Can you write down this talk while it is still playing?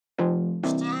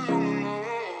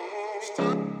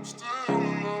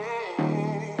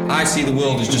I see the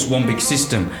world as just one big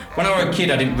system. When I was a kid,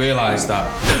 I didn't realise that.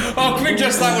 Oh, can we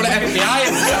dress like one of the FBI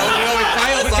and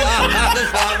files like that?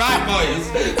 That's like, right, boys.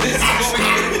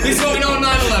 This is what we know on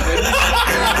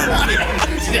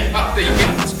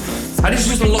 9/11. I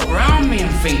just look around me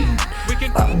and think,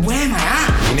 where am I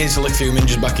at? You need to lick a few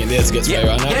minges back in there to get to where you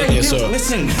are now, don't you? So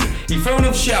listen, you throw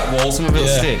enough shit at walls, some of it'll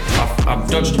stick. I've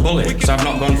dodged a bullet because I've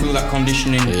not gone through that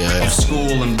conditioning of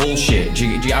school and bullshit.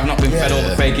 I've not been fed all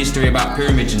the fake history about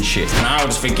pyramids and shit. And I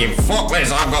was thinking, fuck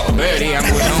this, I've got a birdie, I'm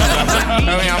going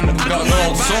on. I've got a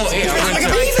gold salt here.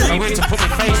 I'm going to put my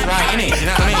face right in it, you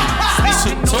know what I mean? This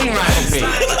tongue right up here.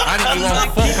 I didn't do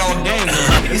one fuck all game.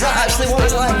 Is that actually what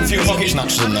it's like? a few pocket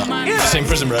snatchers in that. Same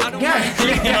prison break. Yeah.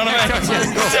 You know what I mean?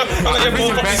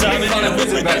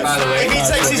 Prison break, by the way. If he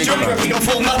takes his jumper, he got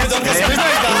full method on this.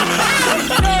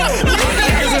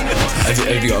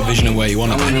 Have you got a vision of where you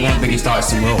want to I'm going to be one of the biggest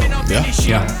artists in the world. Yeah?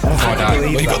 Yeah. Before I die.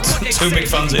 Well, you've got two big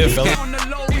fans here, Phil.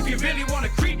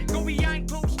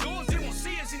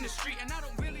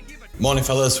 Morning,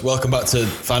 fellas. Welcome back to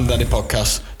Find Daddy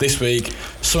Podcast. This week,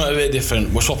 something a bit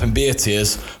different. We're swapping beer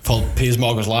tiers for Piers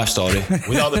Morgan's life story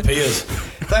without the Piers.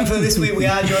 Thankfully, this week we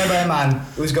are joined by a man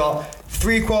who's got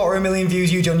 750,000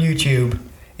 views huge on YouTube.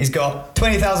 He's got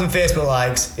 20,000 Facebook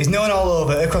likes. He's known all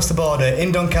over, across the border,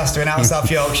 in Doncaster and out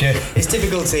South Yorkshire. It's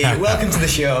Typical T. Welcome to the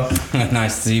show.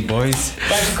 Nice to see you, boys.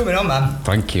 Thanks for coming on, man.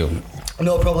 Thank you.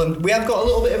 No problem. We have got a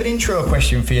little bit of an intro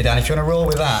question for you, Dan, if you want to roll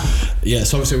with that. Yeah,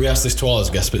 so obviously we asked this to all our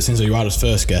guests, but since you are as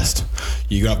first guest,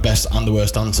 you got best and the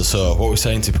worst answer. So what we're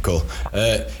saying, Typical.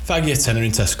 If I give you a tenner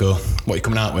in Tesco, what are you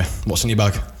coming out with? What's in your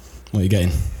bag? What are you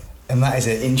getting? And that is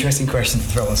an interesting question to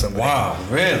throw on somebody. Wow,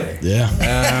 really?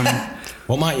 Yeah.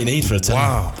 What might you need for a tenner?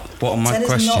 Wow, what a mad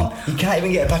question. You can't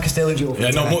even get a pack of Sterling Jewel for Yeah,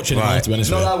 a not tenner. much anymore, to be honest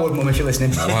with No, you. that would, Mum, if you're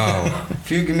listening. Wow. If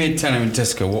you give me a tenner in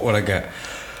Tesco, what would I get?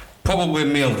 Probably a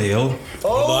meal deal.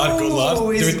 Oh, Good lad.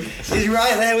 He's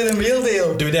right there with a meal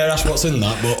deal. Do we dare ask what's in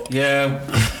that? But Yeah.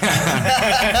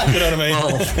 you know what I mean?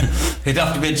 Well, it'd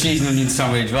have to be a cheese and onion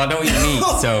sandwich, but I don't eat meat,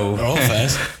 so... They're all fair.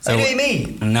 So you eat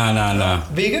meat? No.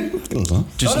 Vegan?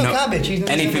 Just no, can't be cheese and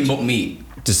onion anything sandwich. but meat.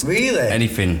 Just Really?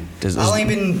 anything. How long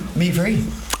have you been meat free?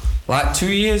 Like 2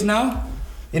 years now.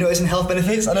 You noticing health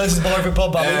benefits? I know this is boring for a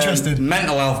pod, but I'm interested.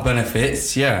 Mental health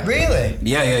benefits, yeah. Really?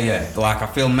 Yeah. Like I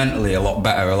feel mentally a lot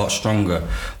better, a lot stronger.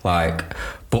 Like,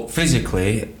 but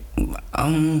physically,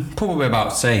 probably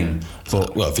about the same.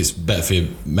 But Well, if it's better for you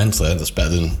mentally, that's better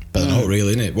than hope,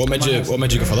 really, isn't it? What made you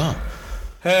go for that?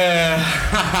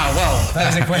 well,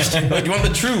 That is a question. do you want the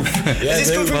truth? Is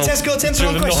this good from Tesco 10 to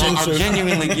 1 question? I'll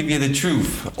genuinely give you the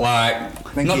truth. Like,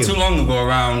 Thank not you. too long ago,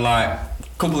 around like a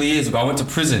couple of years ago, I went to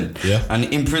prison. Yeah. And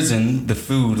in prison, the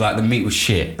food, like the meat was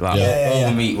shit. Like all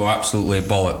the meat were absolutely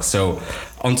bollocks. So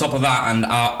on top of that, and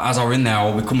as I was in there, I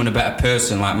was becoming a better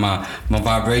person. Like my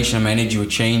vibration and my energy were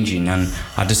changing, and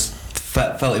I just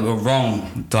felt it was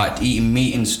wrong, like eating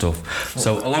meat and stuff.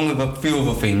 So along with a few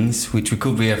other things, which we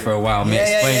could be here for a while, me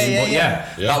explaining.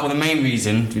 But that was the main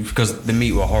reason, because the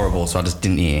meat were horrible, so I just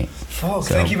didn't eat it. Oh,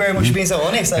 thank you very much for being so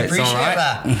honest. I It's appreciate all right.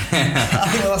 that. I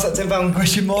think I'll ask that £10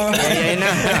 question more. No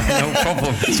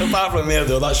problem. So apart from a meal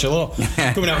deal, that's your lot.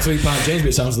 Coming out with £3 change, but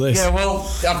it sounds like this. Yeah, well,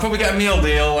 I'll probably get a meal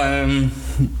deal,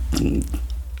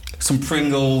 some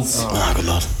Pringles. Ah, good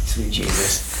lad. Sweet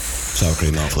Jesus. Sour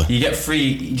cream, hopefully. You get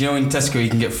free, you know in Tesco you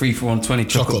can get free for 120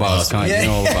 chocolate bars, can't you? Yeah. You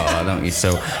know all about that, don't you?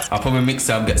 So I'll probably mix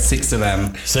it up, get 6 of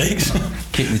them, 6?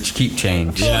 keep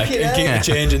change. Yeah, Fucking keep hell. it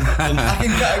changing. I can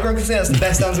categorically say that's the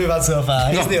best answer we've had so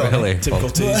far. Not It's the only. really. Typical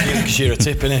tea, because you're a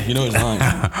tip, innit? You know what it's like.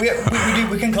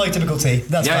 We can call it Typical Tea.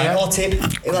 That's Yeah, fine. yeah. Or tip.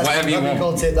 Whatever you want.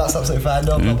 Call tip. That's absolutely fine.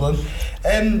 No problem.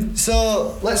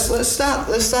 So let's start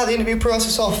the interview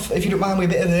process off, if you don't mind, with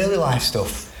a bit of early life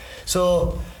stuff.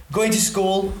 So going to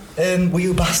school, were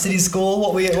you a bastard in school?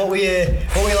 What were you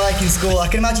like in school? I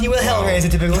can imagine you were a hellraiser,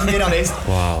 Typical, being honest.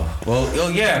 Wow.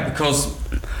 Well, yeah,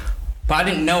 but I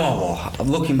didn't know I was.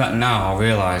 Looking back now, I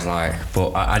realise,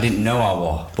 but I didn't know I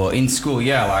was. But in school,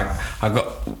 yeah, I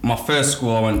got my first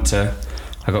school I went to.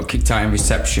 I got kicked out in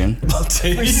reception.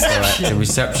 The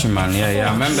reception man, yeah.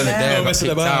 I remember the day I got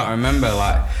kicked out. I remember,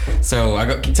 so I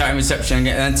got kicked out in reception and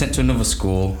then sent to another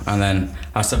school, and then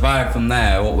I survived from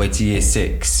there all the way to year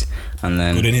 6, and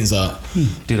then Good innings, that.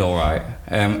 did all right.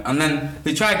 And then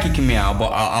they tried kicking me out,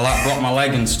 but I broke my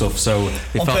leg and stuff, so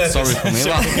they On felt purpose. sorry for me.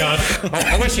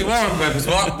 I wish it were on purpose,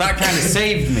 but that kind of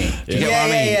saved me. Do you get what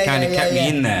I mean? It kind of kept me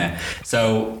in there.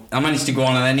 So I managed to go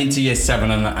on, and then into year 7,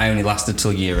 and I only lasted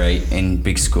till year 8 in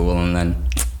big school, and then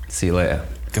see you later.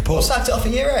 Kaput. Sacked it off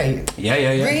at year 8? Yeah.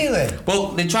 Really? Well,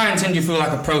 they try and send you through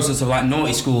like a process of like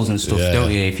naughty schools and stuff, Yeah. don't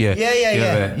you? If you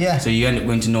Yeah. So you end up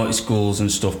going to naughty schools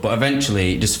and stuff, but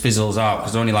eventually it just fizzles out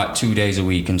because only like 2 days a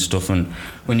week and stuff. And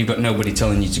when you've got nobody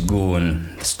telling you to go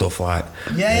and stuff like,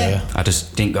 Yeah. I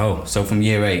just didn't go. So from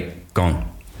year 8, gone.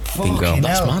 Didn't go. Fucking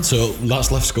That's hell. mad. So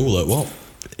that's left school at what?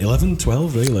 11,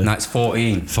 12, really? Now it's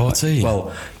 14. 14.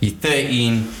 Well, you're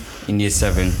 13 in year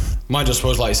 7. Mine just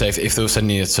was like you say, if they were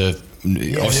sending you to,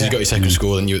 obviously you got your secondary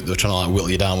school and they were trying to like whittle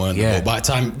you down, weren't they? Yeah. But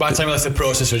by the time you left the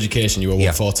process of education, you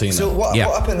were 14. So then. what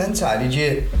Yeah. happened then, Ty? Did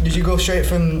you go straight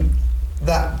from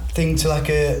that thing to like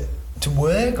to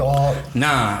work or?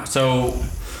 Nah, so,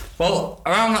 well,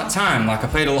 around that time, like I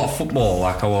played a lot of football,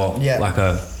 like I was,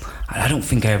 I don't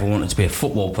think I ever wanted to be a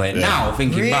football player. Yeah. Now,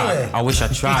 thinking Really? back, I wish I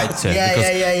tried to. Yeah,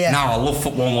 because yeah. now I love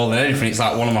football more than anything. It's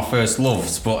like one of my first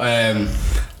loves. But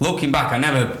looking back, I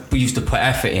never used to put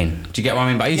effort in. Do you get what I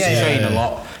mean? But I used to train a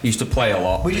lot, used to play a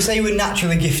lot. Would you say you were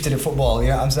naturally gifted at football?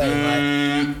 You know what I'm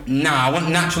saying? Nah, I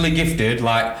wasn't naturally gifted.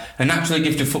 Like a naturally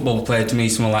gifted football player to me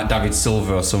is someone like David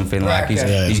Silva or something. Right, Like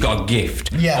okay. he's got a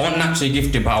gift. Yeah. I wasn't naturally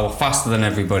gifted, but I was faster than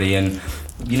everybody. And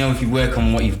you know, if you work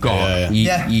on what you've got,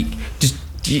 Yeah. you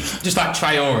just like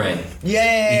Traore.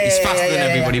 Yeah. He's faster than yeah.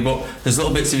 everybody, but there's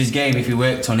little bits of his game. If he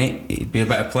worked on it, he'd be a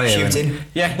better player. Shooting.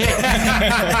 Yeah.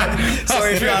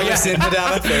 Sorry if you're yeah. listening to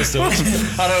that first one.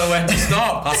 I don't know where to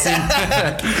start.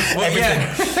 But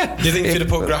yeah. Do you think if you'd have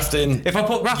put graft in? If I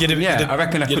put graft in, I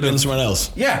reckon I you'd could have been have. somewhere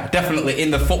else. Yeah, definitely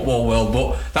in the football world,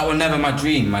 but that was never my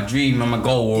dream. My dream and my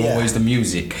goal were always the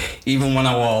music. Even when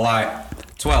I was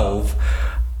like 12,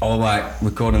 I was like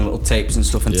recording little tapes and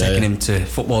stuff and taking him to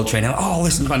football training. Oh,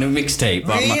 listen to my new mixtape.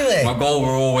 Like, Really? my goal were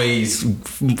always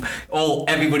all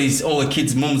the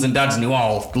kids' mums and dads knew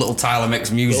little Tyler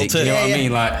makes music. You know what I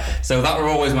mean? Like, so that were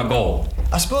always my goal.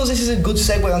 I suppose this is a good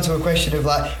segue onto a question of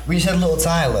like, when you said little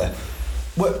Tyler,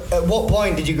 at what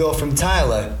point did you go from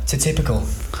Tyler to typical?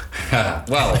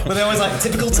 Well, But there was like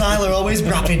typical Tyler always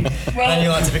rapping, and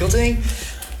you're like typical T.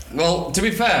 well, to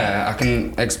be fair, I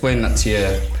can explain that to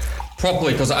you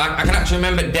properly because I can actually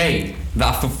remember day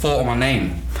that I thought of my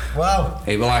name. Wow.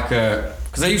 It was like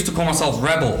because I used to call myself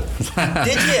Rebel.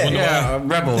 Did you? Yeah,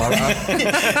 Rebel.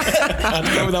 I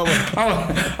don't know that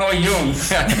one. I was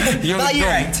young. Young That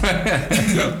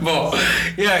and dumb. But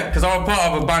yeah, because I was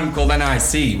part of a band called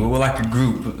NIC. We were like a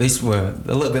group. This were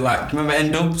a little bit like, remember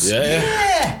N-Dubs?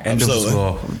 Yeah. N-Dubs Absolutely.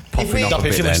 were popping up a If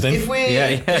bit you're then. listening. If we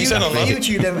Yeah. said all that.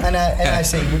 YouTube them and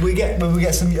NIC, would we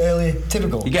get some early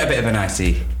typical? You get a bit of an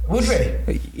IC. Would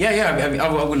we? Yeah. I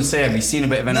was going to say, have you seen a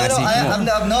bit of an No, IC? I'm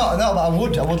not. No, but I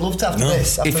would love to after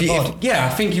this. After If the you, pod. I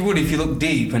think you would if you look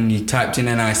deep and you typed in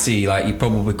NIC, like you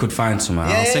probably could find somewhere.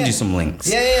 I'll send you some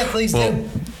links. Yeah, please But do.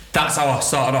 that's how I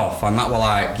started off, and that was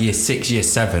like year 6, year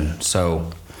 7. So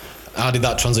How did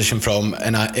that transition from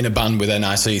in a band with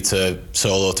NIC to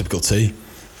solo typical T?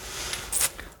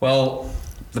 well,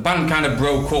 the band kind of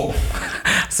broke up.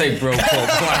 I say broke up.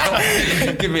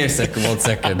 Wow. Give me a second, 1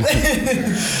 second.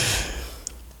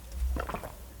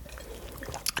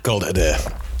 Called it a day.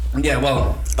 Yeah,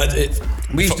 well,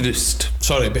 we used to just.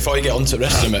 Sorry, before you get on to the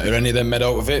rest of them, are any of them made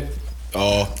out of it?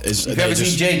 Or is If you ever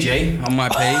seen JJ on my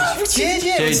page,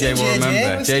 JJ will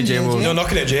remember. JJ will. No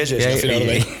knocking at JJ, if you know what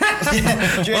I mean.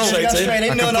 JJ straight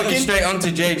in, I no can put you knocking. straight on to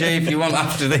JJ if you want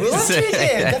after this. We'll have JJ.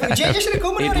 Definitely. JJ should have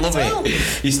come on He'd already love as well. it.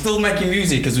 He's still making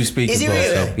music as we speak. Is as he well,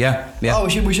 really? So, yeah. Oh,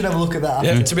 we should have a look at that.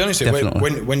 Yeah, to be honest, with you,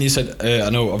 Definitely. when you said, I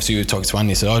know obviously you were talking to Andy,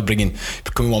 you said,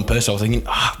 becoming one person, I was thinking,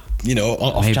 off Maybe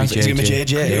chance it's going to be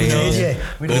JJ. Who knows?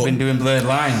 JJ. We've been doing blurred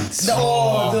lines.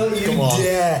 Oh, don't you come on.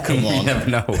 dare. Come You on. never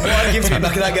know. Why give me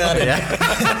back of that garden?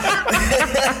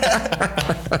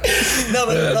 No,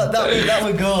 but that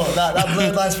would go. That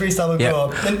Blurred Lines freestyle would Yeah.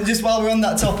 go. And just while we're on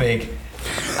that topic,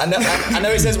 I know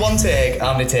it says one take.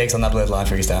 How many takes on that Blurred Line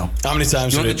freestyle? How many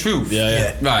times? You want did the truth?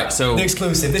 Yeah. Right, so The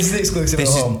exclusive. This is the exclusive at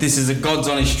home. this is a God's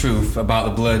honest truth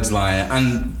about the Blurred's line.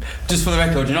 And just for the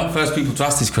record, you're not the first people to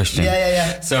ask this question.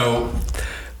 Yeah. So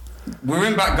we're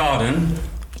in back garden.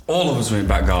 All of us were in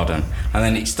back garden, and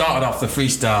then it started off the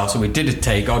freestyle. So we did a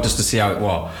take, just to see how it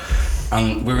was.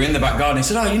 And we were in the back garden. He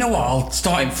said, "Oh, you know what? I'll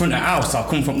start in front of the house. I'll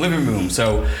come from living room."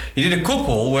 So he did a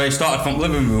couple where he started from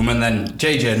living room, and then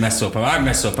JJ had messed up, and I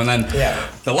messed up, and then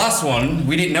the last one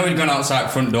we didn't know he'd gone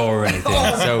outside front door or anything.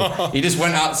 So he just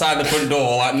went outside the front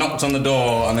door, like knocked on the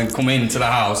door, and then come into the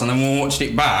house. And then when we watched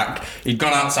it back, he'd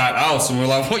gone outside the house, and we were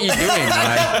like, "What are you doing?"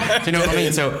 Like, do you know what I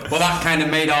mean? So, well, that kind of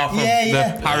made off of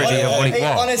the parody of what it It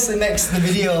was. honestly makes the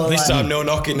video. This like, time, no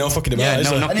knocking, no fucking about. Yeah, is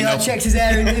no there? knocking. and he like checks his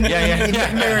hair in the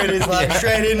mirror and he's like, like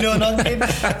training, no knocking.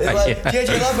 It's like,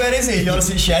 JJ lad, where is he? Yours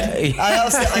is shed. I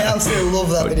absolutely love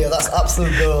that video. That's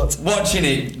absolute gold. Watching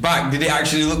it back, did it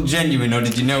actually look genuine, or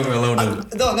did you know it was a load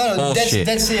of No, bullshit?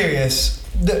 dead serious.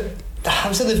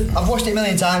 I've watched it a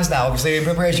million times now, obviously in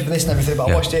preparation for this and everything, but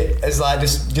I watched it as like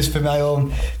just for my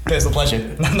own personal pleasure.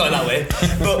 Not in that way,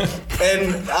 but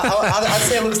I'd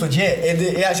say it looks legit.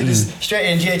 It actually just straight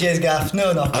in JJ's gaff.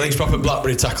 No. I think it's proper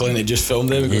Blackberry tackling. It just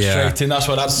filmed it. We go straight in. That's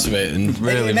what adds to it. And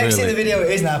Really, next really. to the video it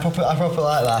is now. I proper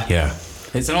like that. Yeah.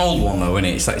 It's an old one though, isn't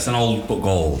it? It's an old but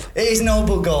gold. It is an old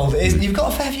but gold. You've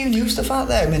got a fair few new stuff out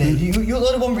there, minute. You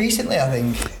uploaded one recently, I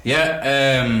think.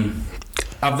 Yeah.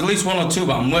 I've released one or two,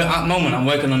 but at the moment I'm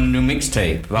working on a new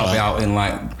mixtape. That'll be out in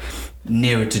like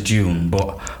nearer to June,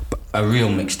 but a real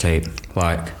mixtape.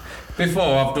 Like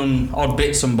before, I've done odd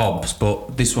bits and bobs,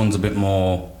 but this one's a bit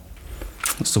more.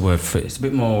 What's the word for it? It's a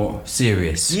bit more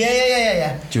serious.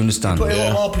 Yeah. Do you understand? Put a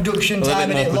lot more production A little time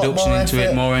bit in it, more a lot production more into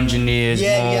effort. it, more engineers,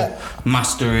 more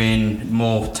mastering,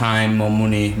 more time, more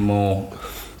money, more.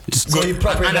 So you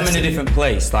proper And I'm in a invested. different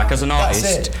place. Like as an That's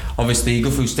artist, it. obviously you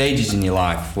go through stages in your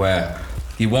life where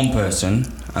you're one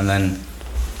person and then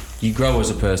you grow as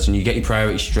a person, you get your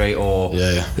priorities straight, or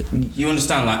you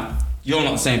understand, like you're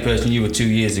not the same person you were 2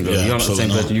 years ago, you're not the same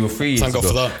person you were 3 years Thank ago. God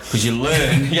for that. Because you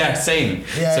learn, same.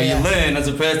 You learn as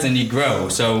a person, you grow.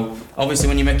 So obviously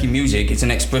when you're making music, it's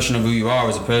an expression of who you are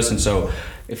as a person. So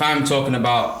if I'm talking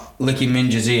about licking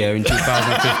Minja's ear in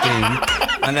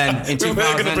 2015 and then in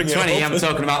 2020 I'm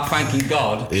talking about thanking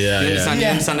God, you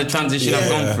understand the transition I've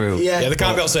gone through. Yeah, they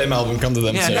can't be on the same album, come to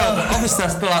them. Yeah, no, but obviously I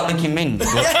still like licking Minj. But,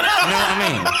 you know what I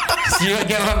mean? So you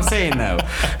get what I'm saying though?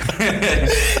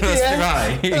 That's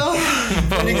right.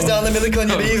 Niggas down the middle, can't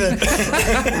you either?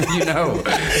 You know.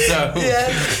 So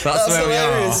that's where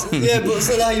hilarious. we are. Yeah, but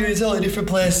so now you're in totally different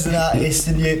places as an artist,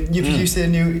 and you're producing a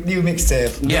new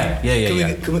mixtape. Yeah.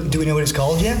 Do we know what it's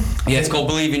called yet? Yeah, it's called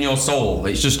Believe in Your Soul.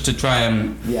 It's just to try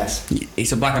and... Yes.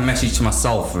 It's like a message to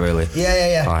myself, really.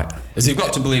 Yeah. Right. You've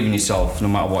got to believe in yourself no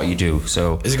matter what you do,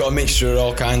 so... Has it got a mixture of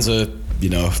all kinds of,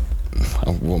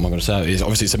 what am I going to say?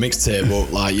 Obviously it's a mixtape,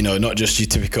 but like, not just your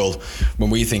typical, when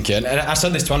we think it. And I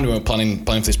said this to Andy when we were planning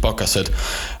for this podcast, I said,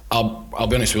 I'll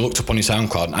be honest, we looked up on your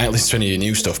SoundCloud and I ain't listened to any of your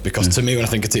new stuff, because to me when I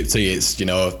think of Tip T, it's,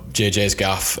 JJ's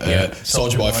Gaff,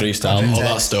 Soulja Boy Freestyle, all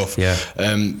that stuff. Yeah.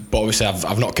 But obviously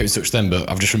I've not kept in touch with them, but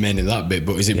I've just remained in that bit.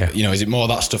 But is it, is it more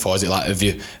that stuff, or is it like, have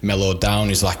you mellowed down?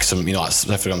 Is like some, like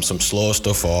some slow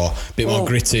stuff, or a bit more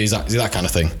gritty? Is it that kind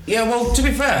of thing? Yeah, well, to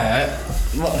be fair...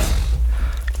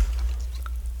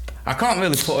 I can't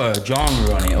really put a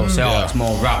genre on it or say, it's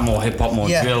more rap, more hip hop, more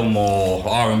drill, more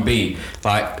R&B.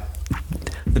 Like,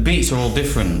 the beats are all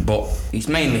different, but it's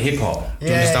mainly hip hop. Do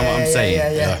you understand what I'm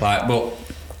saying? Yeah. Like, but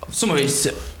some of it's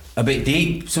a bit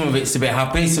deep, some of it's a bit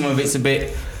happy, some of it's a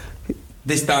bit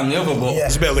this, that, and the other. But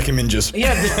it's a bit of licking Minjas.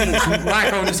 Yeah,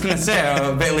 like I was just gonna say,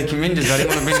 a bit of licking Minjas. I didn't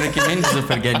want to bring licking Minjas up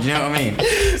again. Do you know what I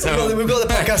mean? So we've got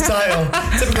the podcast title.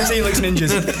 Typical T Licks Ninjas.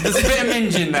 There's a bit of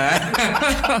Minj in there,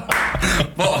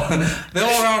 but the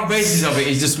all-round basis of it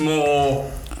is just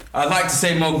more. I'd like to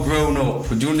say more grown up.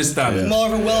 Do you understand? Yeah. More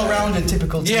of a well-rounded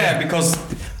typical T. Yeah, because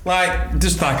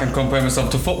just like I compare myself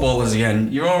to footballers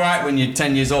again. You're all right when you're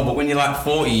 10 years old, but when you're like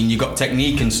 40 and you've got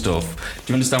technique and stuff,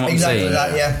 do you understand what I'm saying?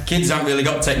 Exactly that, yeah. Kids haven't really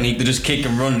got technique, they just kick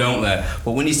and run, don't they?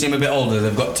 But when you see them a bit older,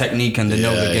 they've got technique and they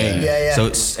know the game. Yeah. So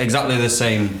it's exactly the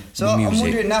same So music. I'm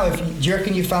wondering now, do you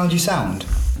reckon you found your sound?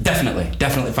 Definitely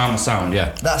found my sound,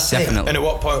 yeah. That's definitely. And at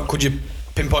what point could you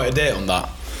pinpoint a date on that?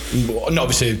 Not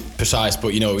obviously precise,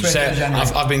 but you say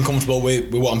I've been comfortable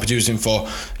with what I'm producing for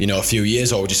a few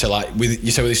years, or would you say like with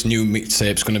this new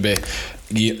mixtape's going to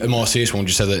be a more serious one? Would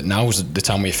you say that now's the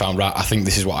time where you found, right, I think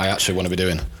this is what I actually want to be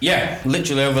doing? Yeah,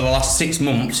 literally over the last 6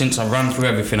 months since I ran through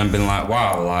everything, I've been like,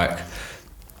 wow, like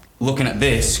looking at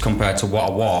this compared to what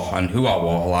I was and who I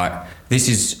was, like this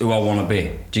is who I want to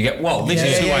be. Do you get this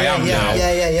is who I am now?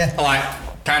 Yeah. Like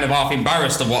kind of half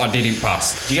embarrassed of what I did in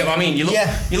past. Do you get what I mean? You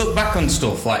look back on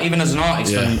stuff, like even as an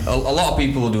artist, and a lot of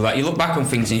people will do that. You look back on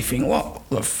things and you think, what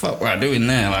the fuck were I doing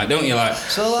there? Like, don't you? Like,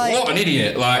 what an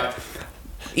idiot! Like,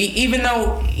 even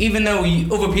though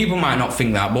other people might not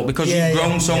think that, but because you've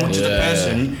grown so much as a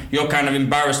person, you're kind of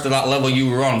embarrassed at that level you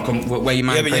were on, where you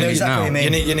might be now.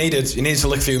 You needed to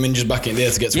lick a few Minjas back in there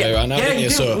to get to where you are now, didn't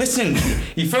you? So listen,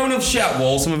 you throw enough shit at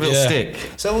walls, some of it'll stick.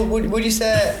 So would you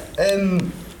say?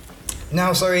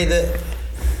 Now, sorry, that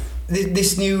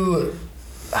this new...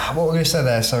 What were we going to say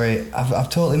there? Sorry, I've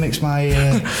totally mixed my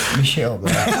shit up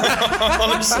there.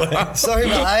 Honestly. Sorry,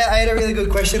 but I had a really good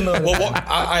question though. Well,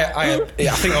 I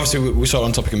think obviously we sort of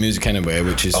on topic of music anyway,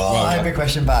 which is... I have a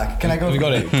question back. Can I go? Have you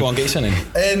got it? Go on, get your sent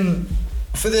in.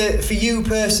 for you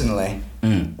personally,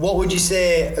 what would you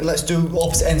say? And let's do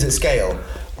opposite ends of the scale.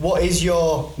 What is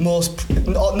your most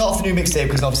not for new mixtape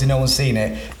because obviously no one's seen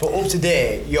it, but up to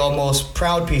date, your most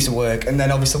proud piece of work, and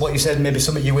then obviously what you said, maybe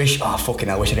something you wish. Oh fucking!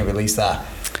 I wish I didn't release that.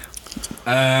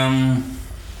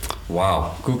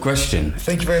 Wow, good question.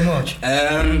 Thank you very much.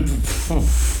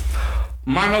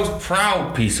 My most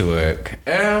proud piece of work.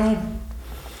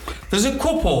 There's a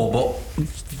couple, but the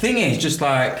thing is, just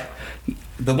like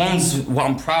the ones what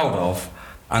I'm proud of,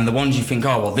 and the ones you think,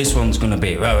 oh well, this one's gonna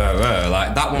be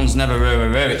like that one's never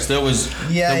It's always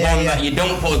the one that you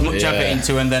don't put as much effort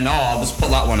into, and then I'll just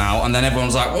put that one out, and then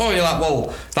everyone's like, oh, you're like,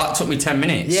 well, that took me 10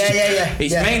 minutes.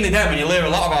 It's mainly them, and you hear a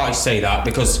lot of artists say that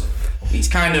because it's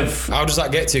kind of. How does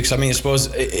that get to you? Because I mean, I suppose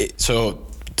so.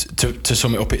 To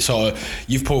sum it up, it's sort of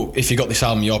you've put, if you got this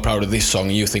album, you're proud of this song,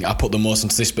 and you think I put the most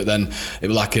into this, but then it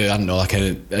was like a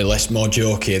less more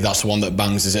jokey. That's the one that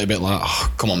bangs. Is it a bit like,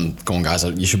 oh, come on guys,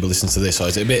 you should be listening to this, or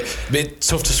is it a bit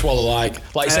tough to swallow? Like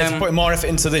you said, if you're putting more effort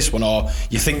into this one, or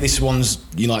you think this one's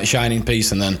like shining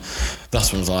piece, and then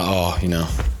that one's like, oh,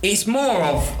 It's more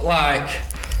of like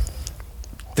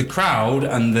the crowd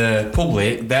and the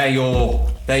public. They're your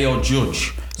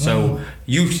judge. So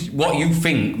what you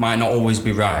think might not always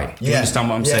be right. Do you understand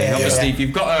what I'm saying? Obviously, if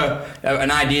you've got an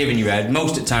idea in your head,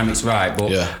 most of the time it's right,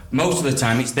 but most of the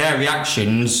time it's their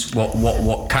reactions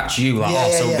what catch you like.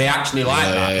 They actually like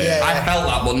that. I felt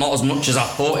that, but not as much as I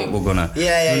thought it were gonna. You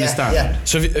understand? Yeah.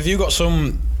 So have you got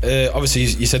some? Obviously,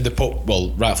 you said the put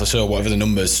rightfully so. Whatever the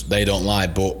numbers, they don't lie,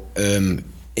 but.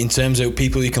 In terms of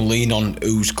people you can lean on,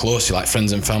 who's close to you, like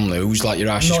friends and family, who's like your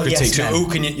harshest critics? Who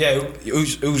can you? Yeah,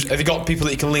 who's? Have you got people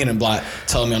that you can lean on and be like,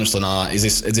 tell me honestly,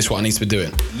 is this what I need to be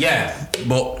doing? Yeah,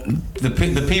 but the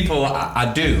people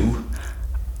I do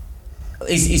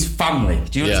is family.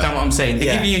 Do you understand what I'm saying? They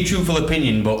give you a truthful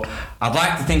opinion, but I'd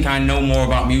like to think I know more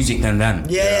about music than them.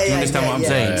 Do you understand what I'm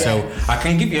saying? So I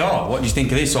can give you, what do you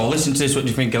think of this? Or listen to this, what do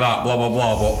you think of that? Blah blah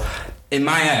blah. But in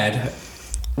my head.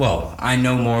 Well, I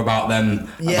know more about them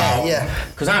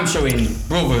because I'm showing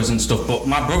brothers and stuff, but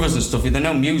my brothers and stuff, they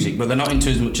know music, but they're not into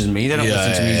as much as me. They don't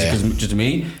listen to music as much as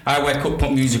me. I wake up,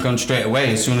 put music on straight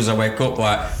away as soon as I wake up,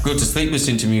 like go to sleep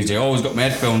listening to music. I always got my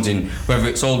headphones in, whether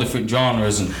it's all different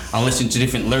genres, and I listen to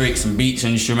different lyrics and beats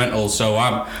and instrumentals, so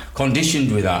I'm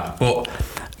conditioned with that. But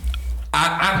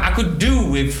I could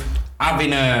do with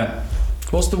having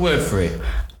what's the word for it?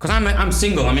 Because I'm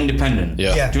single, I'm independent. Do you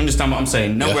understand what I'm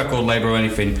saying? No record label or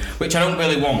anything, which I don't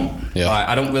really want. Like,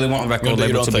 I don't really want a record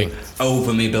label to be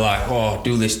over me, be like, oh,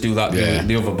 do this, do that, do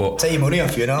the other. But take your money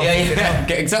off you, know?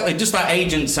 Exactly. Just like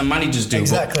agents and managers do.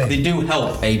 Exactly. But they do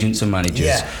help agents and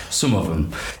managers. Some of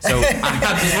them. So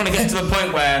I just want to get to the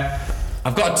point where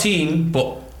I've got a team,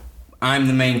 but I'm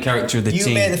the main character of the team.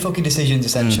 You made the fucking decisions,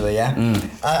 essentially,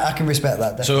 I can respect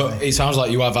that, definitely. So it sounds like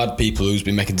you have had people who's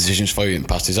been making decisions for you in the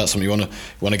past. Is that something you want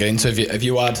to get into? Have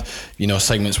you had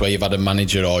segments where you've had a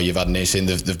manager, or you've had anything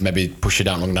they've maybe pushed you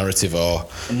down wrong narrative, or?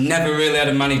 Never really had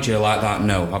a manager like that,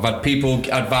 no. I've had people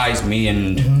advise me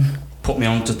and put me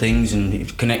onto things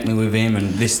and connect me with him and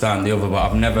this, that and the other, but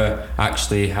I've never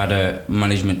actually had a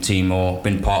management team or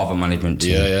been part of a management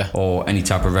team or any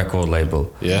type of record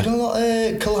label. You've done a lot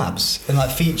of collabs and like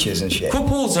features and shit.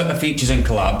 Couples of features and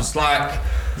collabs,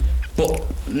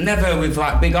 but never with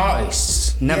like big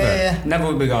artists. Never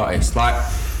with big artists. Like,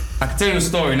 I can tell you a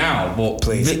story now, but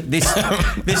this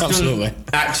doesn't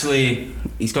actually,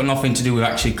 it's got nothing to do with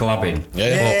actually collabing.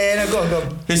 Go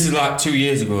on. This is like 2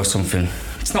 years ago or something.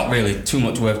 It's not really too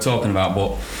much worth talking about,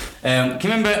 but can you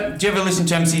remember, do you ever listen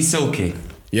to MC Silky?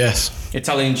 Yes.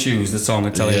 Italian Shoes, the song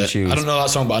Italian Shoes. I don't know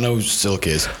that song, but I know who Silky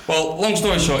is. Well, long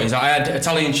story short is I had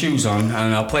Italian Shoes on,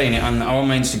 and I'm playing it on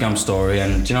my Instagram story,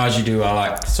 and do you know, as you do,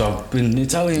 I've been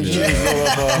Italian Shoes,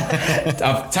 blah, blah, blah.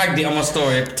 I've tagged it on my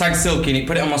story, tagged Silky in it,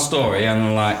 put it on my story,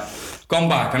 and I'm gone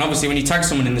back, and obviously when you tag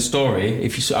someone in the story,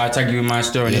 I tag you in my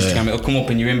story on Instagram, it'll come up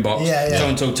in your inbox. So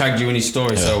and so tagged you in his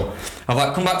story. So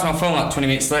I've come back to my phone 20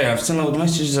 minutes later. I've seen loads of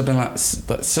messages. I've been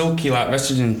Silky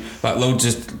messaging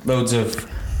loads of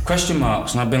question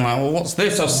marks, and I've been like, well, what's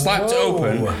this? I've slapped it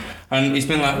open, and he's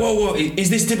been like, whoa, is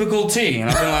this typical T? And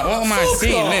I've been like, what am I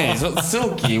seeing this? What's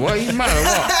Silky? What, are you mad or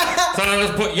what? So I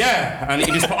just put, and he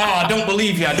just put, I don't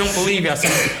believe you. I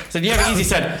said, easy.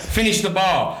 Said, finish the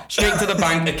bar, straight to the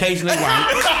bank, occasionally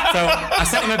wank. So I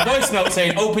sent him a voice note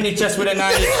saying, open your chest with a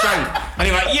 9-inch shank. And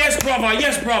he went, yes, brother,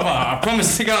 I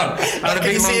promise to God. I had a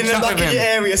big long chat with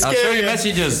him. I'll show you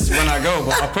messages when I go,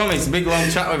 but I promise, a big long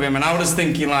chat with him. And I was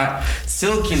thinking,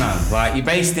 Silky, man, you're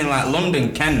based in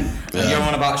London, Kent, and you're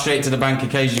on about straight to the bank,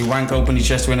 occasionally wank, open your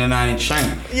chest with a 9-inch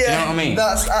shank. Yeah, you know what I mean?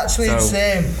 That's actually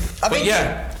insane.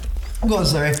 Go on,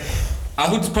 sorry.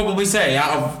 I would probably say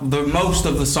out of the most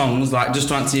of the songs, like just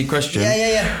to answer your question,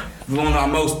 Yeah. the one that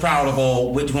I'm most proud of,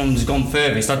 or which one's gone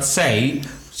furthest, I'd say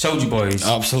Soulja Boy's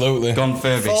Absolutely. gone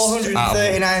furthest.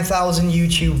 439,000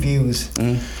 YouTube views.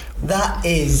 That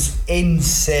is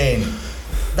insane.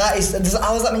 How does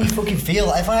that make you fucking feel?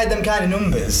 Like, if I had them kind of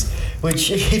numbers, which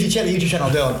if you check the YouTube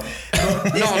channel, don't.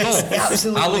 Not enough.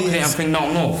 Absolutely. I look at it and think not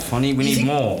enough. We need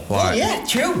more. Well, yeah,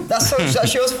 true. That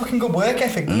shows fucking good work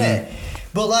ethic, doesn't it?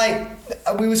 But like,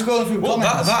 we were scrolling through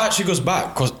comments. That actually goes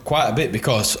back quite a bit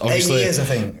because obviously 8 years, I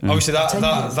think. Obviously that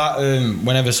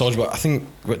whenever Soulja Boy, I think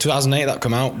 2008 that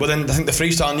come out. But then I think the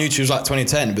freestyle on YouTube was like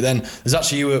 2010. But then there's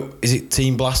actually is it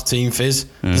Team Blast, Team Fizz?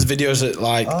 There's videos that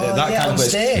like that kind of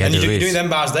place, and you're doing them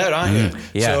bars there, aren't you?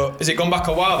 Yeah. So has it gone back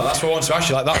a while? That's what I want to ask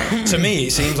you. Like that to me,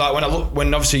 it seems like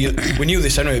when obviously we knew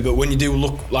this anyway, but when you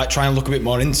do try and look a bit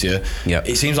more into it,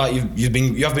 it seems like you have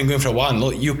been going for a while. And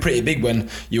look, you're pretty big when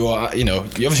you are, you're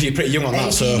pretty young on 18,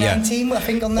 that. So 19, I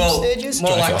think on those stages.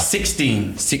 More like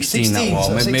 16 that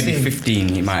was. So maybe 16.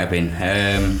 15 it might have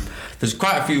been. There's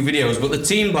quite a few videos, but the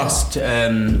Team Blast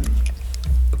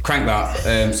Crank That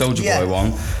Soulja Boy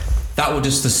one, that was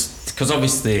just because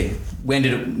obviously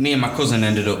me and my cousin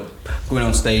ended up going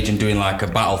on stage and doing like a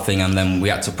battle thing, and then we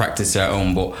had to practice it at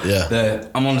home. But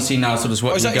I'm on the scene now, so just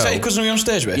watching is that your cousin on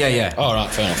stage with? Yeah. Oh, right,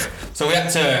 fair enough. So we had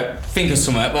to think of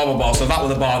something, blah blah blah. So that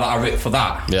was the bar that I ripped for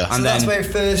that. Yeah. And So then, that's where it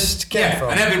first came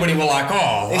from. and everybody were like,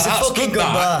 "Oh, It's a that's fucking good. good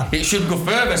That bar. it should go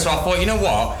further." So I thought, you know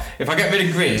what? If I get rid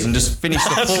of Grizz and just finish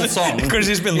the full song, Grizz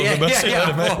has been loving us.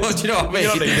 Yeah. Well, do you know what I mean? You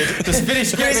don't need it. Just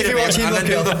finish, get Grizz, rid if you're of watching, it, and then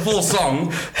look do up. the full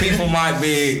song. People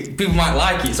might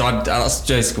like it. So that's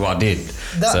basically what I did.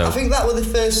 I think that was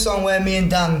the first song where me and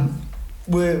Dan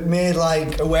were made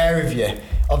like aware of you.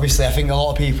 Obviously, I think a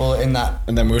lot of people in that.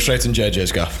 And then we were straight in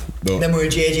JJ's gaff. But Then we were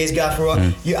JJ's gaffer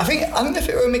on. I think if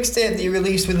it were a mixtape that you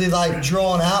released with the like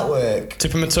drawn artwork.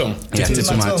 Tip of my tongue. Yeah, Tip Tip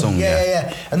of My Tongue,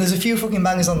 Yeah. And there's a few fucking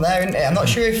bangers on there, isn't it? I'm not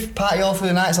sure if Party All Through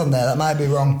the Night's on there. That might be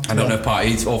wrong. I don't know if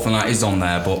Party All for Night is on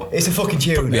there, but It's a fucking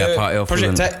tune. yeah, Party All for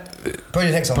Project the Tech.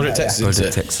 Project X on Project there. X Yeah. is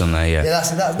Project it? X on there. Yeah.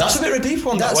 That's a bit of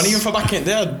people on that one, even for back in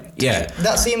there. Yeah.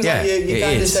 That seems like you it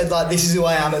kind of is. said like, this is who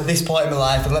I am at this point in my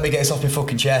life, and let me get this off my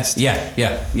fucking chest. Yeah,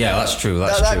 that's true.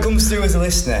 That's That true. comes through as a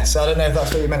listener, so I don't know if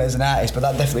that's what you meant as an artist, but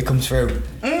that definitely comes through.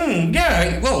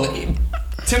 Yeah, well,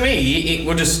 to me, it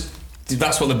would just.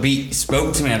 That's what the beat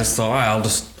spoke to me. I just thought, I'll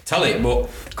just tell it. But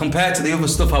compared to the other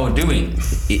stuff I was doing,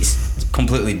 it's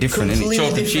completely different, isn't it?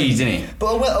 Chalk and cheese, isn't it?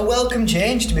 But a welcome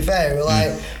change, to be fair. We're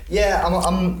like,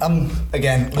 I'm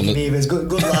again, Beavers,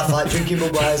 good laugh, like drinking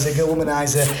Budweiser, good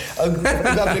womanizer,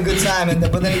 having a good time,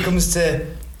 but then it comes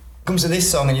to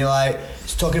this song, and you're like,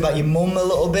 just talking about your mum a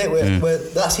little bit. Where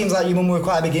that seems like your mum were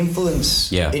quite a big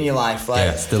influence in your life. Like,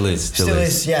 Yeah, still is. Still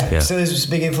is a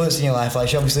big influence in your life. Like,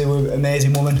 she obviously was an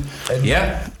amazing woman. And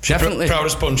Yeah, definitely. Proud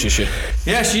as punch, is she?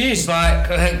 Yeah, she is. Like,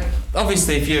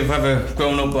 obviously, if you've ever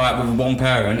grown up like with one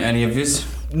parent, any of yous?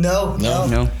 No.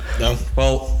 No. No.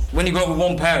 Well, when you grow up with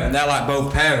one parent, they're like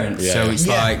both parents. Yeah. So it's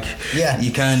like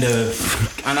you kind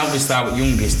of, and obviously I was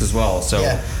youngest as well. So.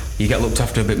 Yeah. You get looked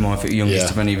after a bit more if you're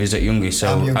youngest if any of us at youngest. So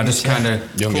I'm youngest, I just kind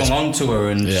of clung on to her,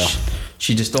 and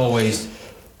she just always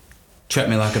treat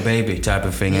me like a baby type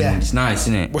of thing, and it's nice,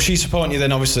 isn't it? Was she supporting you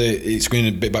then? Obviously, it's going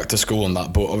a bit back to school and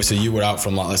that, but obviously you were out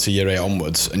from like, let's say year 8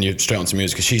 onwards, and you're straight onto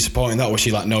music. Is she supporting that? Or was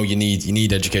she like, no, you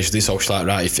need education? This, or she's like,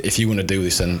 right, if you want to do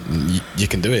this, then you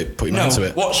can do it. Put your mind to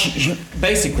it. What she,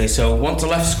 basically, so once I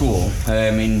left school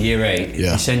in year 8,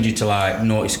 they send you to like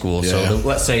naughty school.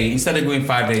 Let's say instead of going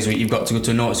 5 days a week, you've got to go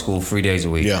to a naughty school 3 days a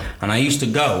week. Yeah. And I used to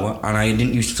go, and I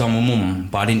didn't used to tell my mum,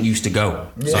 but I didn't used to go.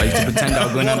 So I used to pretend I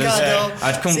was going on this.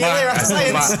 I'd come back.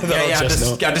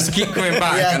 I just keep coming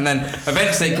back, and then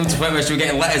eventually it comes to the point where she was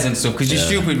getting letters and stuff, because you're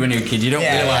stupid when you're a kid, you don't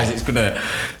realise it's gonna.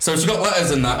 So she got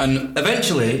letters and that, and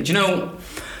eventually, do you know,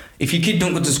 if your kid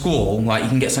don't go to school, like you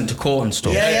can get sent to court and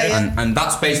stuff, and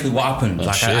that's basically what happened.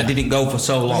 Like I didn't go for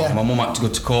so long, my mum had to go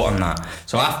to court and that.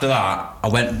 So after that, I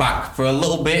went back for a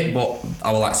little bit, but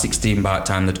I was like 16 by the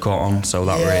time they'd caught on, so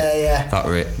that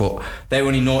were it. But they were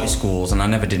only naughty schools, and I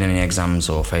never did any exams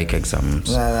or fake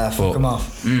exams. Fuck them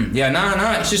off.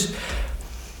 It's just.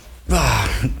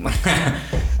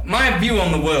 My view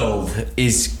on the world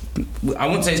is, I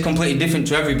wouldn't say it's completely different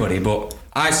to everybody, but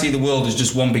I see the world as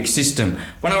just one big system.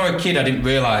 When I was a kid, I didn't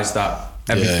realise that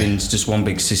everything's just one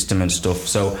big system and stuff,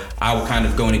 so I was kind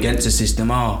of going against the system.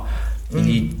 You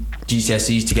need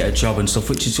GCSEs to get a job and stuff,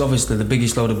 which is obviously the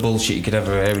biggest load of bullshit you could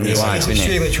ever hear in your life, It's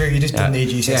extremely true, you just don't need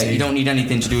GCSEs. Yeah, you don't need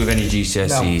anything to do with any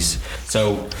GCSEs.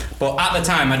 So, but at the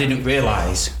time I didn't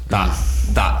realise that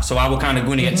that, so I was kind of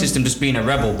going against system, just being a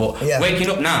rebel. But waking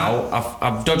up now,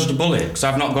 I've dodged a bullet because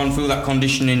I've not gone through that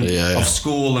conditioning of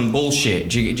school and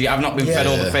bullshit. I've not been fed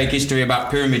all the fake history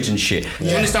about pyramids and shit. Do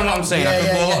you understand what I'm saying? I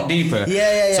could go a lot deeper.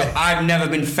 So I've never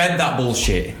been fed that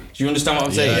bullshit. Do you understand what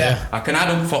I'm saying? I can add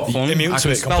up for fun. Immune I to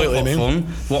can it, spell completely for fun.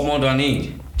 What more do I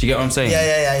need? Do you get what I'm saying?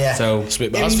 Yeah. So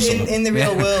in the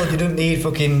real world, you don't need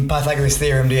fucking Pythagoras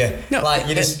theorem, do you? No, like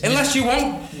you just unless you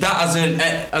want that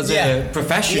as a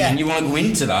profession and you want to go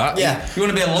into that. You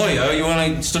want to be a lawyer, you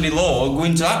want to study law, go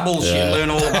into that bullshit and learn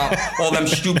all about all them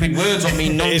stupid words that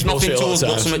mean nothing to us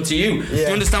but something to you. Do you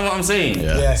understand what I'm saying?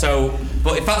 So,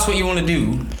 but if that's what you want to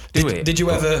do it. Did you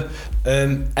ever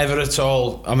at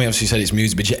all, I mean obviously you said it's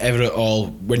music, but did you ever at all,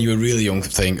 when you were really young,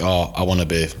 think, I want to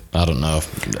be, I don't know,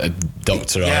 a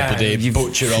doctor or a bloody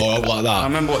butcher or like that? I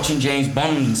remember watching James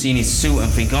Bond and seeing his suit and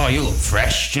thinking, you look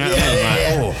fresh, do you know what I mean?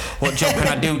 Like, what job can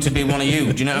I do to be one of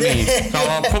you, do you know what I mean? So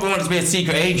I probably wanted to be a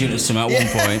secret agent or something at one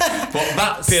point, but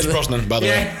that's... Pierce Brosnan, by the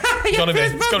way. It's got to be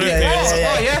Pierce.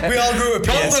 We all grew up with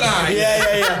Pierce.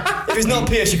 Yeah. If it's not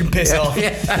Pierce, you can piss off.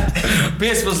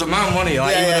 Pierce was the man, wasn't he?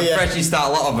 Like, he was the freshest out,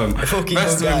 a lot of them. The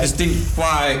rest of them just didn't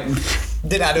quite...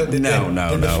 Didn't add up, did they?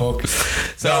 No.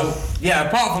 So,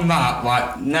 apart from that,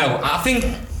 like, no, I think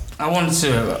I wanted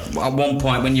to, at one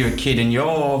point when you're a kid and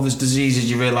there's diseases,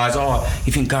 you realise,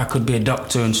 you think I could be a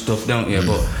doctor and stuff, don't you?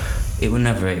 But it was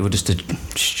just a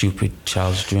stupid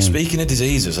child's dream. Speaking of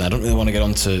diseases, and I don't really want to get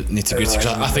on to nitty-gritty because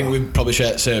I think we probably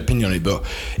share an opinion on it, but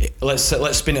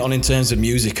let's spin it on in terms of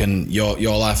music and your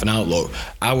life and outlook.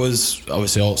 I was,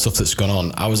 obviously all stuff that's gone on,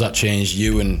 how has that changed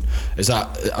you, and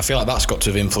I feel like that's got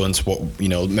to have influenced what,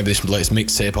 maybe this latest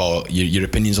mixtape or your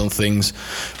opinions on things.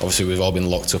 Obviously we've all been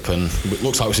locked up and it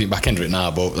looks like we're seeing back end of it now,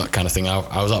 but that kind of thing,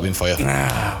 how's that been for you?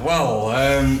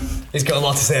 He's got a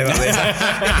lot to say about this.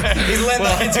 He's leant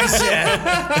back into his chair.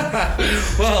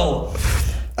 Well,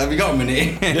 have you got a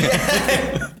minute?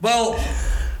 Well,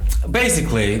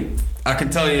 basically, I'll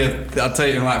tell you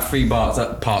in like 3 parts.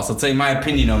 I'll tell you my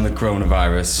opinion on the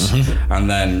coronavirus, and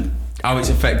then how it's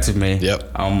affected me,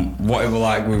 what it was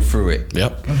like going through it.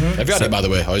 Have you had it, by the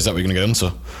way, or is that what you're going to get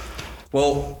into?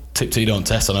 Well, tip T, don't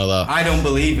test, I know that. I don't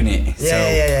believe in it,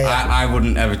 I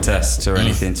wouldn't ever test or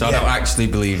anything, so I don't actually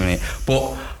believe in it.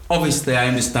 But obviously I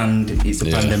understand it's a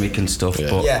pandemic and stuff,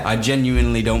 but I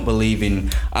genuinely don't believe in,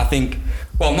 I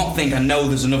know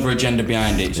there's another agenda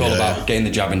behind it. It's all about getting the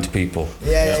jab into people.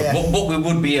 But we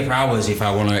would be here for hours if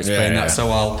I want to explain that, so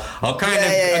I'll kind of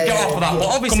get off of that. But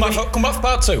obviously come back for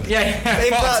part 2.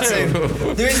 Part two.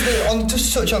 There is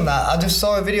just touch on that. I just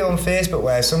saw a video on Facebook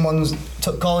where someone's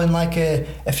calling like a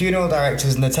funeral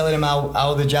directors and they're telling them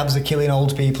how the jabs are killing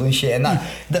old people and shit. And that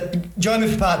join me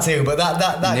for part 2. But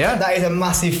that is a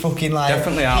massive fucking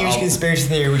huge conspiracy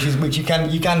theory, which you can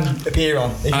appear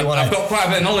on if you want. I've got quite a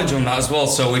bit of knowledge on that as well.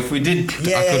 So if we did,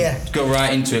 I could go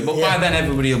right into it. But by then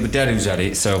everybody will be dead who's had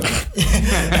it. So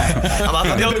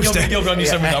you'll go on your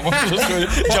 7 that one.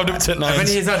 Jabbed up to 9. How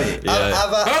many has had it?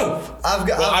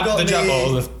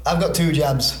 I've got 2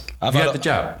 jabs. Have you had the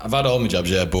jab? I've had all my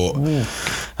jabs, but I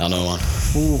know, man.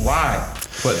 Why?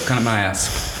 What can I ask?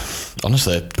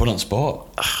 Honestly, put on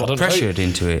sport. Pressured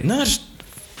into it? No, just.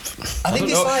 I think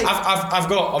it's like I've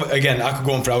got, again, I could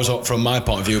go on for hours from my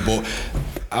point of view, but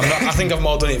I think I've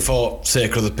more done it for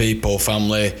sake of other people,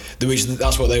 family, which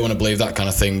that's what they want to believe, that kind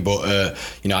of thing. But I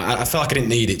feel like I didn't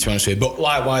need it, to be honest with you. But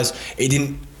likewise, it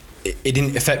didn't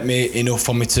affect me enough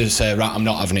for me to say, right, I'm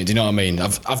not having it. Do you know what I mean?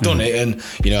 I've done it, and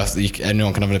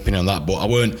anyone can have an opinion on that. But I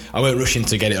weren't rushing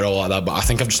to get it or all like that. But I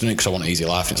think I've just done it because I want an easy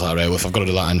life. It's like, right, well, if I've got to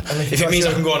do that, and if it means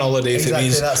I can go on holiday, if it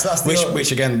means that's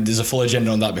which again, there's a full agenda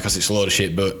on that because it's a load of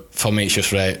shit. But for me, it's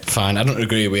just right, fine. I don't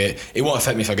agree with it. It won't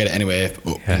affect me if I get it anyway.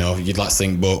 But, you'd like to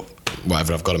think, but.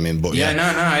 Whatever, I've got them in, but no,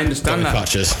 I understand that.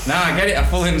 Patches. No, I get it, I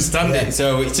fully understand it.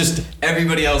 So it's just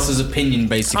everybody else's opinion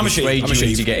basically swayed you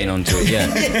into getting onto it.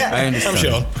 I understand. I'm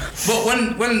sure. But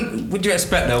when would you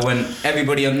expect though, when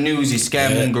everybody on the news is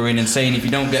scaremongering and saying if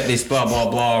you don't get this, blah blah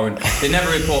blah, and they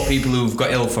never report people who've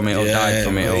got ill from it or died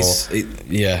from it?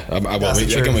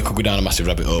 Again, we could go down a massive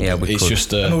rabbit hole. Yeah, it's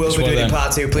just. And we'll be doing it in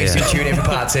part 2. Please do tune in for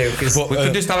part 2. We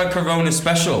could just have a Corona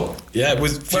special. Where we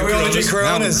only drink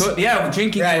Coronas. We're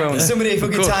drinking Coronas. Somebody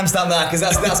fucking timestamp that because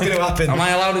that's going to happen. Am I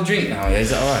allowed to drink now?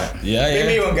 Is that alright? Give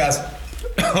me one, guys.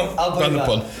 I'll put that.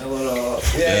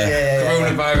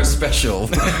 Coronavirus special.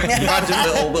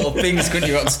 Imagine little things couldn't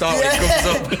you at the start when it comes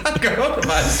up.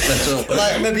 Coronavirus special.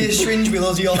 Like maybe a syringe with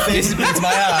loads of your faces into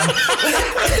my arm.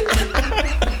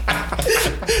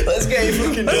 Let's get it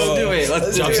fucking done.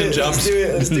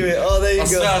 Let's do it. Oh, there you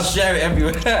go. I'll share it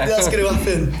everywhere. That's going to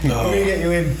happen. We're going to get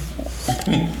you in.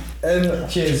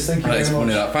 Cheers. Thank you very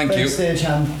much. Thank you. Stage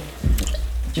hand.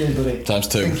 Cheers, buddy. Times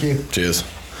 2. Thank you. Cheers.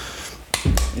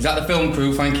 Is that the film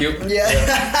crew? Thank you.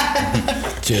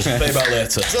 Yeah. Cheers. Pay back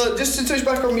later. So, just to touch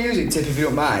back on music, Tiff, if you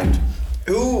don't mind,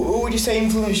 who would you say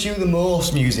influenced you the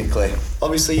most musically?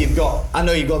 Obviously, I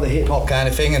know you've got the hip hop kind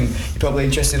of thing, and you're probably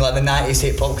interested in like the 90s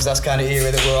hip hop because that's kind of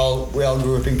era that we all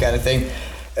grew up in, kind of thing.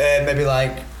 Maybe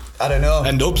like, I don't know.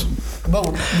 N-Dubz. Well,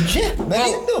 yeah,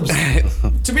 maybe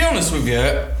N-Dubz. To be honest with you,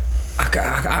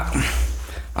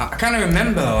 I kind of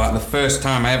remember like the first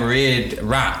time I ever heard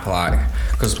rap, like,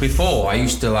 because before I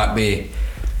used to like be,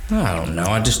 I don't know,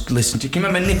 I just listened to, can you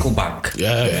remember Nickelback?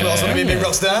 Yeah. You also want to be a big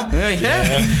rock star?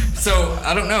 Yeah. So,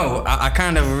 I don't know, I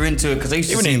kind of were into it because I used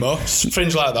to Even see... emo.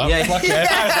 Fringe like that. Yeah. Black hair.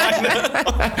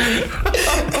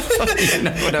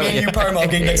 You Paramore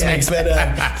gig next week, but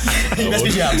you must be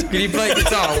jammed. Can you play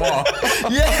guitar or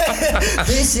what? Yeah.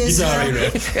 This is Guitar hero.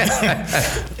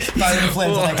 Fire the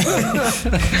flames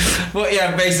like. But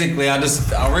yeah, basically, I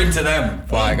were into them.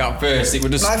 Like at first, it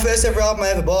would just My first ever album I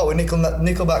ever bought was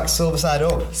Nickelback's Silver Side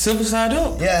Up. Silver Side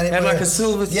Up. Yeah, and it had like a was-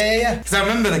 silver. Yeah. Because I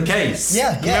remember the case.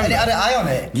 Yeah, You and it remember? had an eye on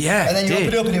it. Yeah, and then you it open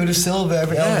did. it up and it was silver.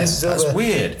 Every Yeah, element is silver. that's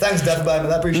weird. Thanks, Dad, for buying me.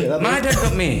 I appreciate that. My mate. dad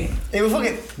got me. It was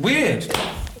fucking Weird.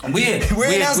 Weird.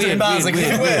 weird. Weird. Bars like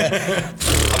weird. I'm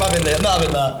having that. I'm not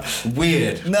having that.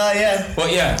 Weird. No, yeah.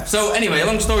 But yeah, so anyway,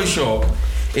 long story short,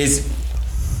 is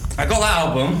I got that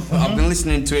album, I've been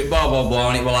listening to it, blah blah blah,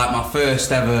 and it was like my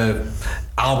first ever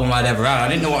album I'd ever had. I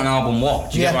didn't know what an album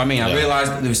was. Do you get what I mean? I Yeah.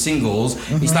 realised that there were singles.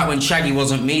 It's like when Shaggy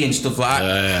Wasn't Me and stuff like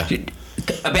that. Yeah.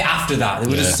 A bit after that, they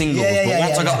were just singles. But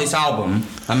once I got this album,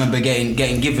 I remember getting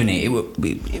given it. It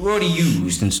were already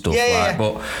used and stuff. Yeah.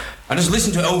 But I just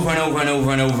listened to it over and over and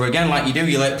over and over again, like you do.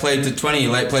 You let play to 20. You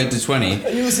let play to 20.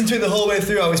 You listen to it the whole way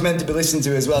through. I was meant to be listening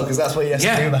to it as well because that's what you have to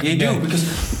do. Yeah, Back you in the do day.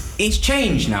 because it's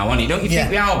changed now, hasn't it? Don't you Yeah.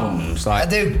 think the albums I like?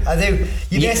 do.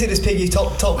 You Yeah. basically just pick your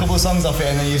top couple of songs off it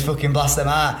and then you just fucking blast them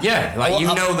out. Yeah, like you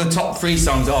know the top 3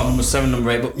 songs are number 7,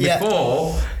 number 8, but Yeah.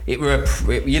 before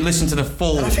you listen to the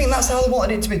full. And I think that's how they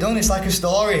wanted it to be done. It's like a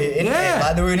story. Isn't Yeah. it?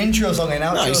 Like there were an intro song and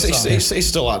an No, outro song. it's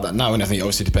still like that now, and I think it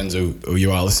obviously depends who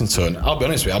you are listening to. And I'll be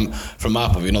honest with you, from my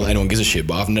point of view, not that anyone gives a shit,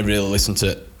 but I've never really listened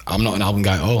to. I'm not an album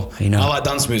guy at all. You know. I like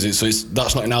dance music, so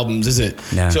that's not in albums, is it?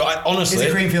 No. So I honestly,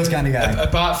 He's a Greenfields kind of guy.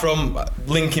 apart from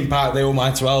Linkin Park, they all my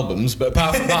 2 albums, but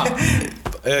apart from that,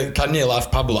 Kanye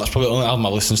Life Pablo, that's probably the only album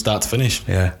I've listened start to finish.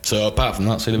 Yeah. So apart from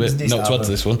that, so a It's a bit decent not to add album.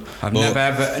 to this one. I've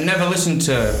But- never listened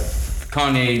to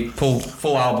Kanye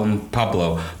full album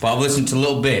Pablo, but I've listened to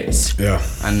little bits. Yeah.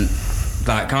 And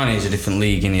like Kanye's a different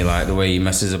league, isn't he? Like the way he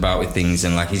messes about with things,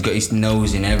 and like he's got his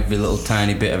nose in every little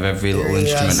tiny bit of every little Yeah, he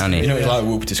instrument, has. hasn't he? You know, he's like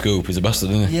whoopty scoop. He's a bastard,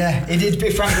 isn't he? Yeah, he did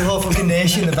befrank the whole fucking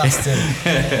nation, the bastard.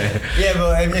 Yeah,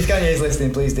 but if Kanye's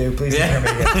listening, please do Yeah. come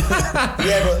again.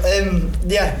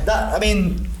 Yeah, but that I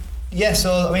mean, yeah.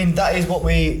 So I mean, that is what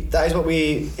we. I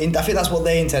think that's what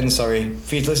they intend. Sorry,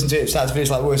 for you to listen to it start to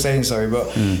finish, like we were saying. Sorry,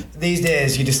 but these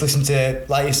days you just listen to,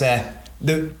 like you say,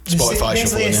 Spotify basically a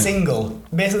shuffle, innit? single,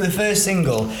 basically the first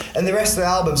single, and the rest of the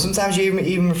album. Sometimes you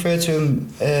even refer to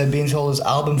them being told as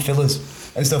album fillers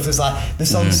and stuff. There's like the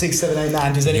song 6, 7, 8,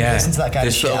 9. Does anyone listen to that kind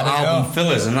of there's shit? little I don't album know.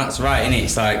 fillers, and that's right, innit?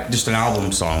 It's like just an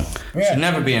album song. It Yeah. should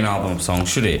never be an album song,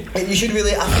 should it? You should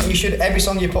really. I think you should. Every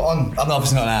song you put on. I'm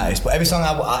obviously not an artist, but every song.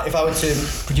 If I were to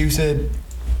produce a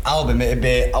album, it'd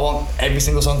be. I want every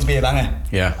single song to be a banger.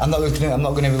 Yeah. I'm not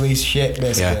going to release shit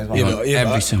basically. Yeah. as well. You know, yeah,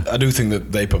 Every but song. I do think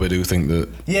that they probably do think that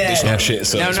Yeah. it's Yeah. not shit.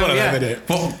 So it's one of them, isn't it?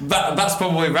 But that's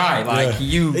probably right. Like Yeah.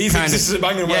 you He thinks kind of this is a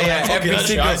banger, Yeah, well, yeah. fuck it, Every that's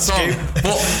single shite, song. Stu.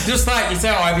 But just like you say,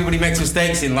 how everybody makes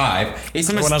mistakes in life. It's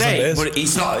a Everyone has mistake, ideas. but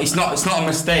it's not a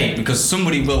mistake because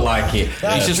somebody will like it.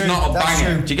 That's it's just true. not a That's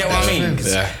banger. true. Do you get what I That's mean? true.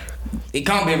 'Cause Yeah. it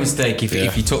can't be a mistake if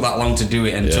Yeah. you took that long to do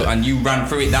it and Yeah. and you ran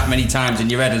through it that many times in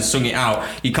your head and sung it out.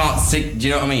 You can't sing. Do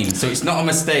you know what I mean? So it's not a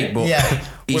mistake, but Yeah. it's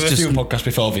We've just. a few podcasts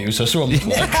before views, so someone like them.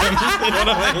 You know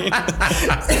what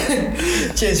I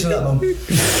mean? Cheers for that, mum.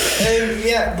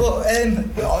 Yeah,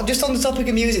 but just on the topic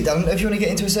of music, Dan, if you want to get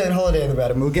into a certain holiday in the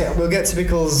bed, and we'll get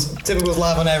typical's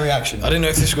live on air reaction. I didn't know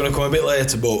if this was going to come a bit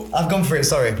later, but I've gone for it.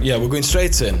 Sorry. yeah, we're going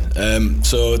straight in.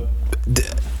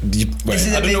 This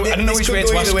is I don't know this which could way go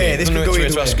to either ask way. it. This I don't could know go which way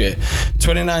either to way. ask it.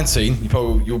 2019,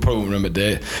 you'll probably remember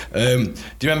the date. Do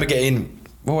you remember getting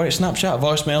what was it, Snapchat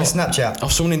voicemail? Snapchat.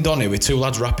 Of someone in Donny with 2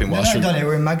 lads rapping No, whilst not you Donny,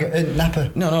 we're in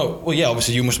Napa. No. Well, yeah,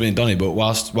 obviously you must have been in Donny, but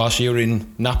whilst you were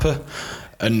in Napa,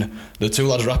 and the 2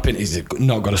 lads rapping, he's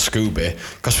not got a Scooby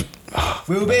because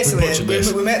We were basically butchered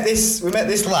this. we met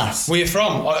this lass. Where you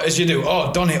from? As you do.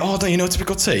 Oh, Donny. Oh, don't you know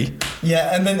typical tea?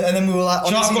 Yeah, and then we were like, So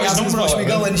I've honestly, got his as number much or we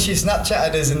go, whatever. and she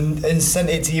Snapchatted us and sent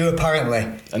it to you apparently.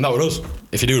 And that was us,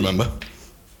 if you do remember.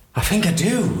 I think I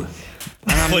do.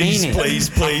 And I Please, mean it. please,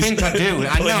 please. I think I do.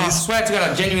 I know. I Please. swear to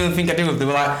God, I genuinely think I do. There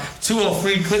were like 2 or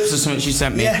 3 clips or something she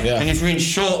sent me, Yeah. Yeah. and if you're in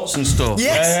shorts and stuff.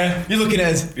 Yes. You're looking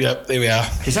at us. Yep, there we are.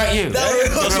 Is that you? That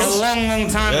was- For a long, long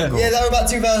time Yeah. ago. Yeah, that were about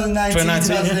 2019,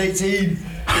 2019, 2018.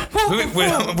 We've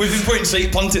been putting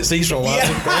planted seeds for a while.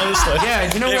 Yeah. Honestly. Yeah,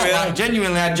 do you know Here what? we Like,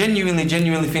 are.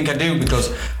 genuinely think I do, because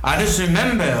I just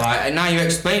remember, like, now you're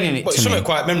explaining it But to it's me. something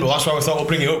quite memorable. That's why we thought we'll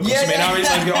bring it up. 'Cause Yeah, I mean, yeah. now it's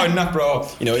like, oh, nah, bro.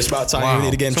 You know, it's about time Wow. we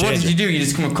need a game So what changer. did you do? You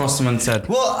just come across them and said,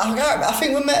 Well, I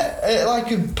think we met at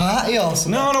like a party or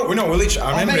something. No, we literally.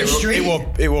 I remember met it. street.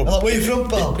 It was. Like, where you from,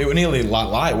 pal? It was nearly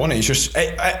like, wasn't it? It's just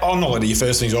on holiday. Your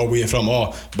first thing's, oh, where you from?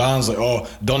 Oh, Barnsley. Oh,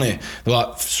 Donny. They're like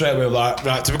straight away, like,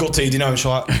 right, typical TD now. And she's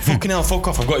like, fucking hell, fuck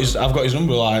off. I've got his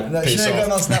number. Like, No, she piss ain't got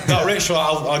him on off. Snapchat. Not rich. So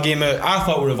I gave him I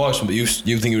thought we were a voice, but you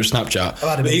think it was Snapchat.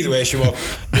 Oh, But either way, she was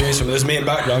doing something. There's me in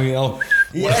background. You know.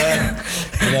 Yeah.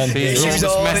 And then, See, She all was this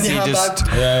all in messy your just-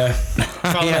 handbag. yeah.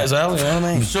 Found Yeah. that as well. You know what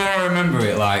I mean? so I remember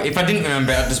it. Like, if I didn't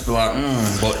remember it, I'd just be like,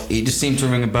 but it just seemed to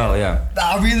ring a bell. Yeah.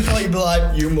 I really thought you'd be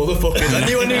like, you motherfuckers. I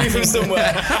knew you from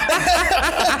somewhere.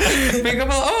 Think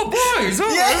about, oh boys,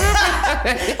 oh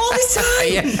Yeah. All this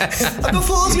time. yeah. I've got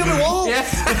photos of you on the wall. Yeah.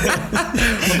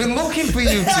 I've been looking for you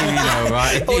two, you know,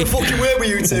 right? Oh, the fucking where were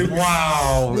you two?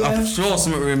 Wow, Yeah. I'm sure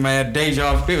something in my head,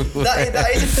 deja vu.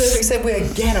 That is a perfect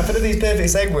segue again. I've heard of these perfect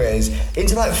segues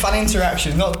into like fan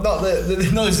interactions. Not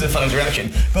this is a fan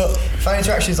interaction, but fan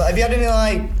interactions. Like, have you had any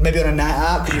like maybe on a night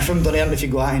out? Because you're from Donny, I don't know if you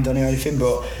go out in Donny or anything,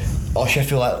 but or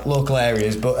Sheffield, like local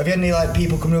areas. But have you had any like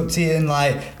people coming up to you and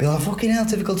like be like, "Fucking hell,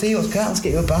 typical T, what's that? Let's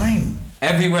get you a pint."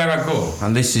 Everywhere I go,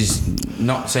 and this is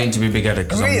not saying to be big-headed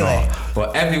because Really? I'm not,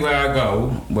 but everywhere I go,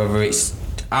 whether it's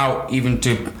out even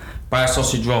to buy a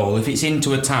sausage roll, if it's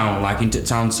into a town, like into the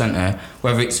town centre,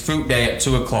 whether it's fruit day at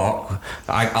 2 o'clock,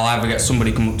 I'll either get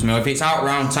somebody come up to me, or if it's out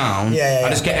around town, Yeah. I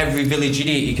just get every village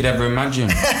idiot you could ever imagine.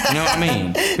 You know what I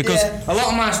mean? Because Yeah. a lot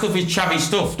of my stuff is chavvy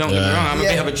stuff, don't get me Yeah. wrong, I'm a Yeah.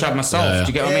 bit of a chav myself, Yeah. do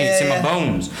you get what I mean? Yeah, It's in my yeah.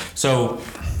 bones. So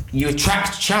you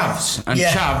attract chavs, and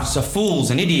Yeah. chavs are fools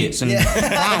and idiots and Yeah.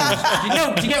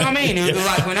 clowns. Do you get what I mean? Who are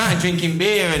like going out and drinking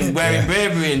beer and wearing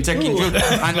Burberry and taking drugs.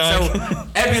 And so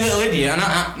every little idiot,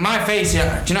 and my face,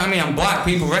 yeah, do you know what I mean? I'm black,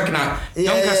 people recognise.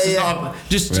 Yeah, Doncaster's yeah, yeah. not,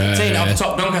 just Yeah, saying it yeah. off the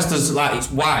top, Doncaster's like, it's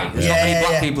white. There's Yeah, not many yeah,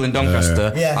 black yeah. people in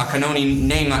Doncaster. Yeah. I can only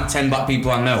name like 10 black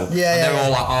people I know. Yeah, and yeah, they're yeah.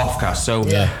 all like half-caste. So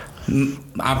Yeah.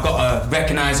 I've got a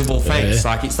recognisable face.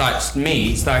 Yeah. Like, it's like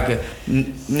me, it's like a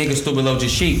nigger stood with loads of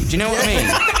sheep. Do you know what I mean?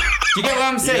 Do you get what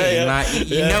I'm saying? Yeah, Like,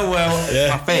 you yeah. know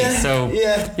my face. Yeah, So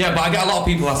yeah. but I get a lot of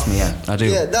people ask me. Yeah, I do.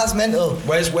 Yeah, that's mental.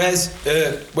 Where's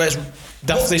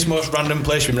daftest most random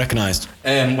place you've been recognised?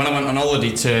 When I went on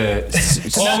holiday to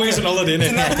Always an holiday,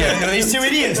 innit? Yeah. These two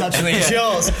idiots actually. It's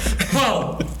yours.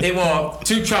 well, it was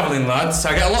 2 travelling lads.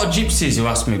 I get a lot of gypsies who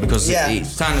ask me because Yeah. it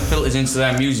kind of filters into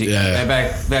their music, Yeah.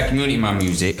 their community man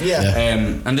music. Yeah.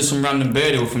 And there's some random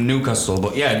bird who are from Newcastle,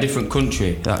 but yeah, different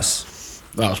country. That's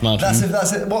That's mad. That's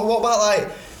it. What about like,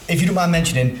 if you don't mind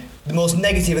mentioning, the most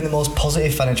negative and the most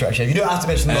positive fan interaction? You don't have to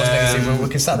mention the most negative, but we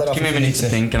can start that off. Give me a if you minute need to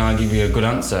think, and I'll give you a good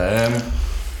answer.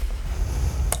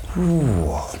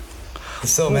 There's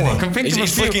so I many. can think He's of a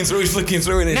few. flicking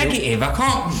through, innit? Negative, I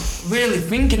can't really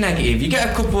think of negative. You get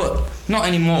a couple, not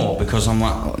anymore because I'm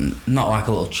like not like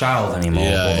a little child anymore.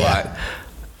 Yeah, but yeah. like,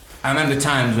 I remember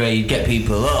times where you get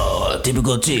people, oh,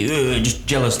 typical T, just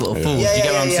jealous little fools. Yeah, Do you get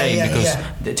yeah, what I'm yeah, saying? yeah, Because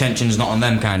yeah. the attention's not on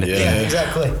them kind of Yeah. thing. Yeah,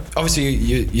 exactly. Obviously,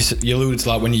 you alluded to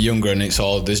like when you're younger and it's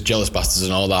all there's jealous bastards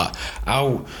and all that.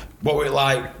 What we're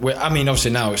like, I mean,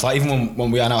 obviously now it's like even when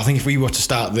we are now. I think if we were to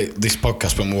start this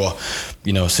podcast when we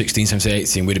were, 16, 17,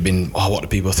 18, we'd have been, oh, what do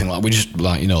people think? Like we just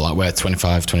like like we're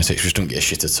 25, 26, we just don't get a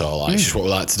shit at all. Like it's just what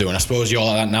we like to do. And I suppose you're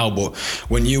like that now. But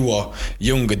when you were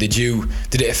younger, did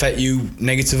it affect you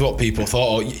negatively? What people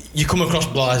thought? Or you come across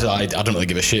blase-eyed, I don't really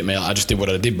give a shit, mate. I just did what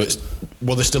I did. But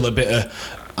was there still a bit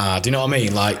of, do you know what I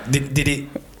mean? Like did it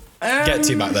get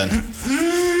to you back then?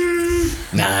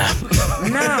 Nah. No,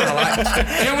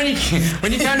 like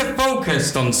when you kind of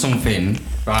focused on something,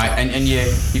 right, and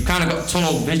you've kind of got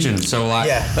tunnel vision. So like,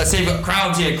 Yeah. let's say you've got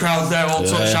crowds here, crowds there, all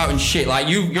sort of Yeah. shouting shit. Like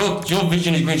your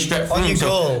vision is going straight through On them, your so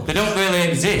goal. they don't really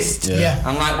exist. Yeah.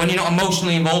 And like when you're not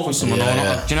emotionally involved with someone, or not,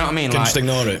 Yeah. do you know what I mean? Can like, just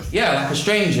ignore it. Yeah, like a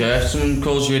stranger, if someone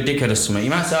calls you a dickhead or something, you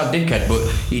might say a dickhead, but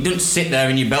you don't sit there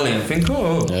in your belly and think,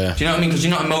 oh, Yeah. do you know what I mean? Because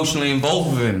you're not emotionally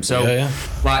involved with him. So, Yeah, yeah.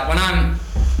 like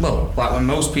when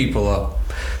most people are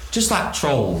just like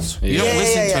trolls. You don't Yeah,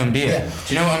 listen yeah, to them, do you? yeah.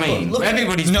 Do you know what I mean? Look,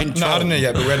 Everybody's been No, I trolled. don't know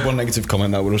yet, but we had one negative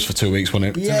comment that was for 2 weeks,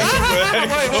 wasn't it?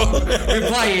 Yeah.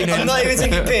 Replying I'm and not even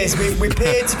taking piss. We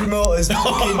paid to promoters. We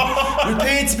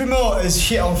paid to promoters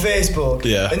shit on Facebook.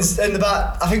 Yeah. And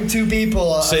about I think 2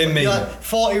 people. Same me. Like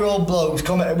 40-year-old blokes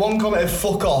commented. One commented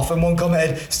 "fuck off" and one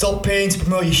commented "stop paying to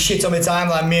promote your shit on my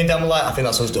timeline." Me and Dan were like, I think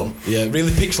that's us dumb. Yeah,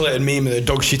 really pixelated meme with a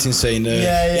dog shitting saying,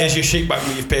 yeah. here's your shit back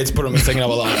that you've paid to put on my thing, and I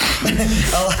was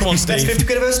like, come on, Best Steve. 50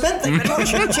 quid I've ever spent. Thank you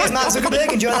very much. Cheers, Mark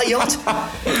Zuckerberg. Enjoy that yacht.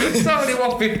 somebody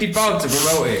want £50 to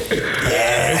promote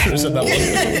it. Said that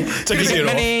one. Take a zero.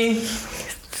 Many.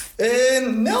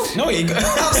 No. No, you got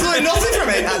Absolutely nothing from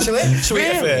it, actually. sweet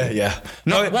affair, yeah.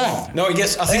 Not one. No, he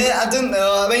gets. I think I don't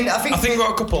know. I think we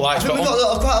got a couple of likes, I think but we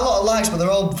got quite a lot of likes, but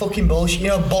they're all fucking bullshit. You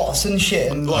know, bots and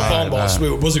shit. And like porn bots, we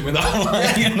were buzzing with that.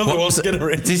 Like, another one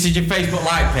skittering. This is your Facebook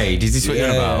like page. Is this what you're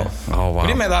on about? Oh wow. We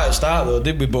didn't make that at the start though,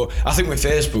 did we? But I think with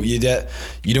Facebook, you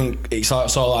don't. It's like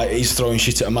sort of like he's throwing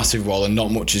shit at a massive wall and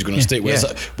not much is going to stick. Whereas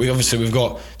we've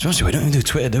got. To be honest, we don't even do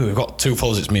Twitter, do we? We've got 2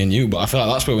 followers. It's me and you, but I feel like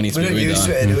that's where we need to we be. don't use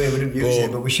that. Twitter, do we? We don't use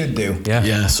it, but we should do.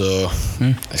 Yeah, so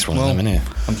it's one of them, innit?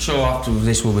 I'm sure after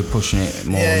this we'll be pushing it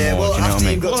more Yeah, and more. well, do you know what after I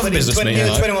mean? you've got Well, business meeting,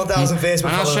 like. 21,000 Facebook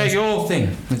And I'll share followers. your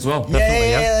thing as well. Yeah, Definitely,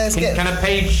 yeah, let's get- Can a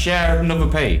page share another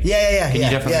page? Yeah. Can you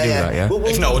definitely do that? Yeah.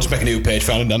 If not, we'll just make a new page,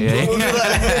 found and done. Yeah. We'll do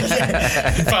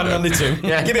that. Found and done too.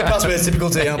 Yeah. Give me a password, typical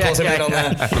T. I'll post everything on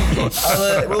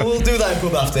there. We'll do that in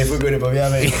club after if we're going above. Yeah,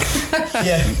 I mean,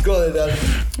 yeah. Go on then,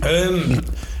 Dan.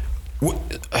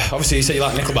 Obviously, you said you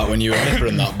like Nickelback when you were a nipper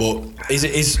and that, but is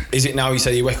it now? You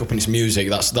say you wake up and it's music.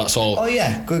 That's all. Oh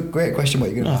yeah, great question. What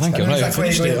you're going to ask? Thank you. I I'm know not even exactly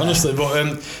where finished you're it, going with that.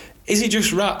 honestly. But is it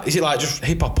just rap? Is it like just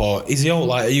hip hop, or is it all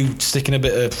like? Are you sticking a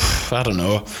bit of I don't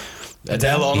know,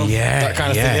 Adele on them? That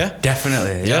kind of thing. Yeah,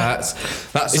 definitely. Yeah,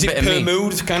 that's Is a it bit of per me.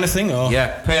 mood kind of thing, or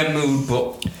Yeah, per mood.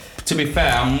 But to be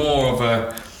fair, I'm more of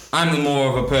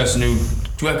a person who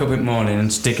wake up in the morning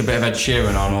and stick a bit of Ed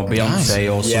Sheeran on or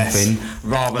Beyonce or Yes. something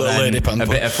rather Little than Lady Pamper. a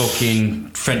bit of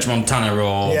fucking French Montana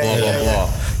or Yeah, blah blah yeah, blah.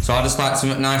 So I just like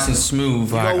something nice and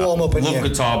smooth. Like, gotta warm up in love here.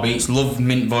 guitar beats, love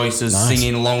mint voices, Nice.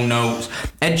 singing long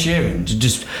notes.Ed Sheeran,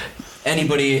 just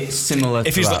anybody similar.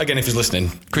 if to he's that. if he's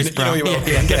listening, Chris you Brown, know you're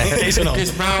welcome. Get his on.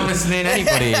 Chris Brown listening,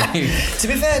 anybody. To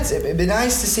be fair, it'd be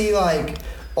nice to see like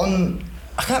on.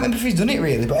 I can't remember if he's done it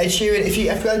really, but Ed Sheeran, if you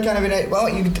had kind of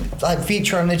you like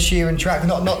feature on Ed Sheeran track,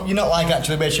 not you're not like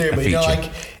actually Ed Sheeran, but you know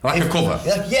Like a cover.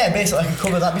 Yeah, basically like a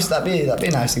cover. That'd be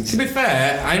a nice thing to To be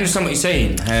fair, I understand what you're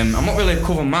saying. I'm not really a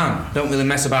cover man. Don't really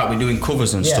mess about with doing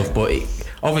covers and Yeah. stuff. But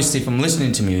obviously, from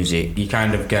listening to music, you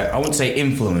kind of get, I wouldn't say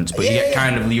influence, but you Yeah, get yeah.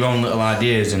 kind of your own little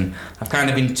ideas. And I've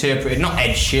kind of interpreted, not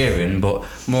Ed Sheeran, but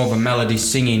more of a melody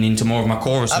singing into more of my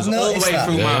choruses. I've noticed that.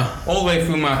 All the way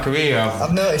through my career,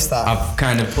 I've noticed that. I've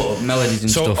kind of put up melodies and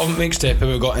So stuff. on the mixtape, have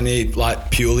we got any like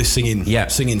purely singing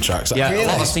tracks? Yeah, Really? a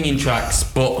lot of singing tracks,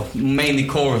 but mainly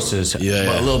choruses. Yeah,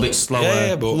 but yeah. a little bit slower.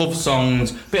 Yeah, but- love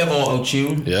songs, bit of auto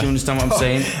tune. Yeah. Do you understand what I'm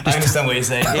saying? I understand what you're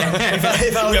saying.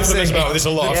 If I We have was to mess singing, about with this a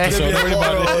lot. Yeah, after, so there'd don't be a worry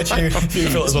lot about of it. auto-tune. Few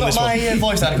filters on Not this one. my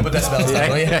voice down a couple of decibels.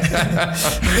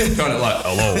 Yeah. Kind of like,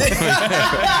 hello.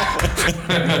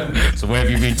 So where have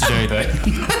you been today then?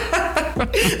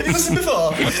 Have you listened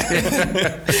before?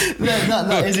 that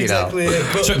is Fucking exactly it.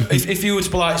 But So if you were to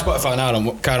play like Spotify now on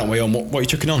what current way on, what are you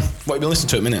chucking on? What have you been listening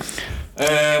to at the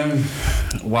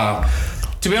minute? Wow.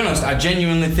 To be honest, I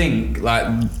genuinely think like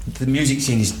the music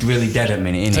scene is really dead at the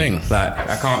minute, Thing. innit? Like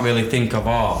I can't really think of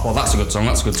well that's a good song,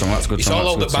 that's a good song, that's a good It's song. all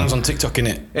that's out a good that bangs song. on TikTok,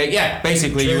 innit? Yeah,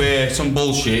 basically you hear some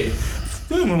bullshit.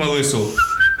 With my whistle.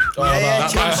 yeah,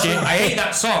 That shit. I hate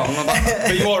that song.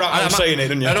 But you are right saying it,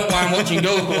 didn't you? I don't mind watching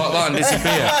girls go like that and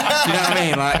disappear. Do you know what I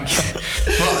mean? Like,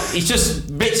 but it's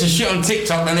just bits of shit on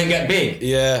TikTok and they get big.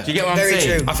 Yeah. Do you get what Very I'm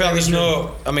saying? true. I feel like there's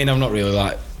no. I mean, I'm not really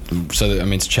like. So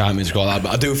I'm into chart music all that,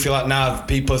 but I do feel like now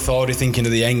people are already thinking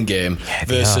of the end game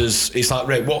versus it's like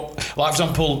right. What, like for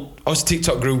example, obviously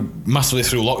TikTok grew massively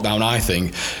through lockdown, I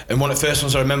think, and one of the first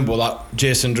ones I remember was that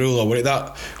Jason Derulo, was it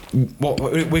that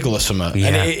Wiggle or something,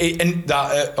 Yeah. and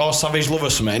that or Savage Love or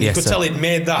something, and Yes, you could sir. tell he'd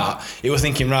made that. He was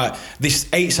thinking, right, this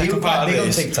 8 you were second quite part of big on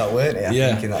this. TikTok, weren't you? I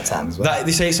think in that time as well.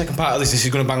 This 8 second part of this is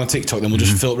going to bang on TikTok, then we'll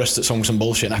just fill the rest of the song with some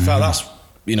bullshit. And I feel like that's,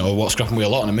 you know, what's scrapping with a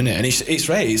lot in a minute. And it's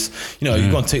right, it's, you know, you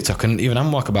go on TikTok and even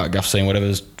I'm walkabout gaff saying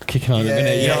whatever's kicking on in a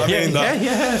minute. You know what I mean?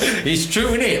 Yeah. It's true,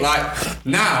 isn't it? Like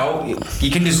now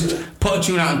you can just put a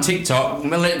tune out on TikTok,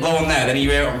 let it blow on there, then you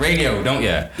hear it on radio, don't you?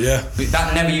 Yeah. But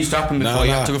that never used to happen before. No, You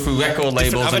no. had to go through record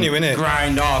labels avenue, and innit?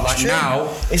 grind hard. Like True. now.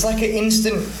 It's like an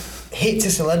instant hit to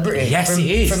celebrity. Yes, from,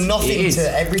 it is. From nothing It is.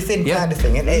 to everything Yeah. kind of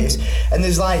thing. It is. And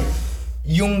there's like,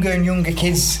 younger and younger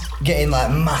kids getting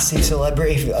like massive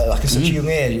celebrity like at such a young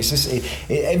age. It's just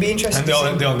it'd be interesting.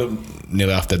 And they end up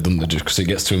nearly half dead, don't they? Just because it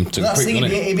gets to them too quick, doesn't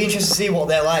it? It'd be interesting to see what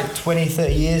they're like 20,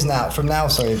 30 years from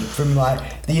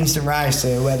like the instant rise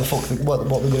to where the fuck what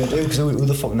they're going to do, because who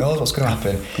the fuck knows what's going to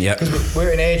happen. Yeah. Because we're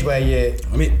at an age where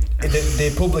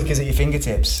the public is at your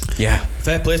fingertips. Yeah.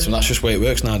 Fair play to them. That's just the way it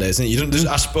works nowadays, isn't it? You don't.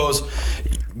 I suppose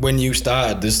when you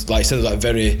started, there's like I said, like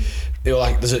very,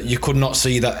 you could not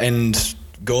see that end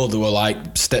goal. There were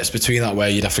like steps between that where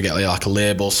you'd have to get like a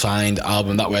label, signed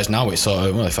album. That whereas now it's sort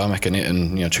of, well, if I make a hit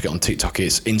and chuck it on TikTok,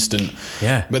 it's instant.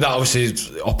 Yeah. But that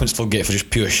obviously opens the floodgate for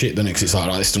just pure shit, doesn't it? Because it's like,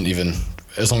 right, this doesn't even.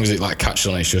 As long as it like catches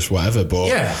on, it's just whatever. But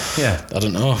yeah. I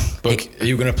don't know. But are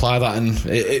you going to apply that and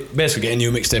it basically get a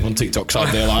new mixtape on TikTok? So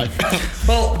I'd be like,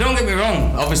 well, don't get me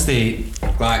wrong. Obviously,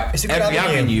 like It's a good every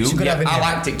avenue. avenue, I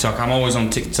like TikTok. I'm always on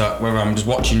TikTok, whether I'm just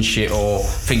watching shit or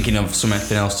thinking of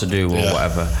something else to do or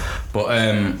whatever.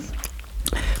 But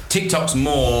TikTok's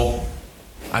more.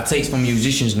 I'd say it's for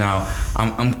musicians now.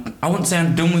 I wouldn't say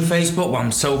I'm done with Facebook, but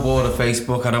I'm so bored of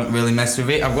Facebook. I don't really mess with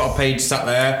it. I've got a page sat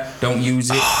there. Don't use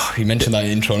it. you mentioned that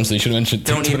in intro, so you should have mentioned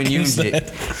TikTok. Don't even use it.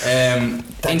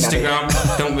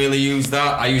 Instagram, don't really use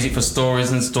that. I use it for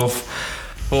stories and stuff.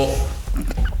 But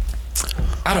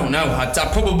I don't know. I'd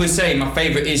probably say my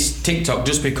favourite is TikTok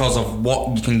just because of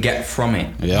what you can get from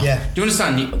it. Yeah. Do you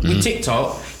understand? With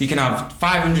TikTok, you can have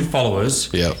 500 followers.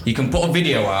 Yeah. You can put a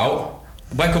video out.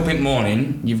 Wake up in the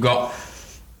morning, you've got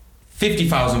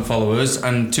 50,000 followers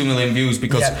and 2 million views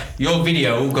because your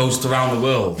video goes around the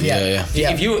world. Yeah.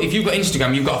 If you've got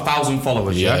Instagram, you've got 1,000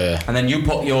 followers, Yeah. and then you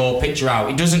put your picture out.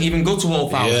 It doesn't even go to all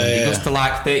 1,000. Yeah. It goes to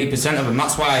like 30% of them.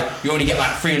 That's why you only get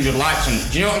like 300 likes. And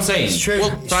do you know what I'm saying? It's true.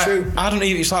 It's true. I don't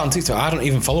even. It's like on TikTok. I don't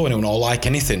even follow anyone or like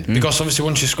anything because obviously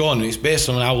once you score on, it's based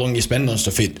on how long you spend on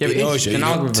stuff. It knows you. An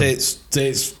algorithm.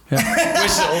 Tits,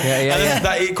 whistle, and then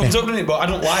that it comes up in it. But I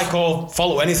don't like or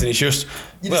follow anything. It's just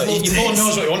your phone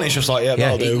knows what you want. It's just like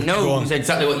that'll do. It knows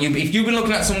exactly what you. If you've been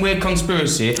looking at some weird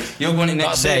conspiracy, you'll go on it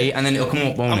next day, and then it'll come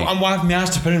up. I'm wiping my eyes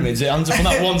to pyramids. It ends up on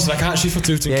that once, and I can't shoot for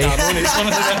Tutankhamun. It's one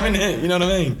of them, innit? You know what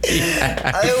I mean?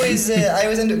 I always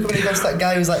end up coming across that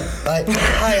guy who's like,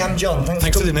 hi, I'm John.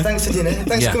 Thanks for dinner. Thanks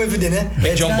for coming for dinner.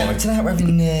 John boy. Tonight we're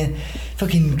having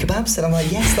fucking kebabs, and I'm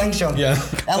like, yes, thanks, John. Yeah.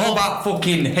 What about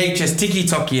fucking HS Tiki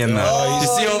Toki and that? You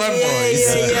see all them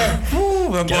boys? Yeah.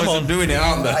 Ooh, them boys are doing it,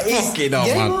 aren't they? Fucking hell,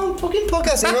 man. On fucking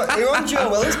podcast. You're on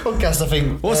Joe Weller's podcast, I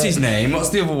think. What's his name? What's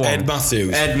the other one? Ed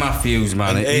Matthews. Ed Matthews,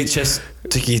 man. And HS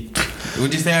Tiki.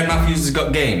 Would you say Ed Matthews has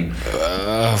got game?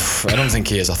 I don't think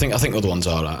he is. I think other ones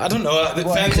are right. I don't know.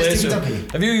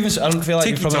 Have you even? I don't feel like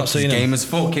you've probably not seen him. Game as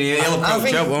fuck. He'll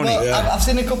approach up, won't he? I've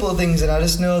seen a couple of things, and I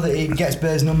just know that he gets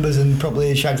birds numbers and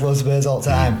probably shags loads of birds all the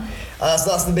time.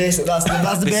 That's the basic. That's the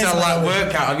They basic. sound like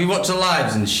workout. Have you watched the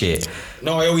lives and shit?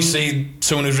 No, I always see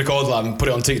someone who's recorded live and put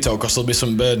it on TikTok because there'll be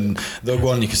some bird and they'll go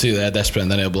on. You can see they're desperate,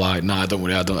 and then it'll be like, "Nah, don't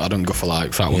worry, I don't go for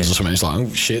like fat ones or something." It's like, "Oh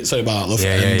shit, sorry about that, love."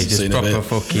 Yeah, just proper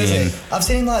fucking. I've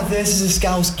seen him like versus a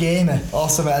Scouse gamer or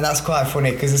something, and that's quite funny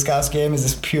because the Scouse gamer is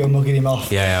just pure mugging him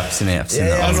off. Yeah, I've seen it.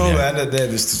 Yeah, I know, Yeah. but at the end of the day,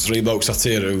 there's 3 blokes sat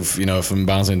here who've, from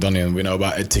Barnsley and Donny, and we know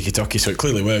about Ed Tiki Toki, so it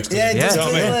clearly works. Yeah, it does, You know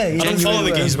what I mean? clearly. I don't follow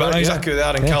the geese, but I know exactly who they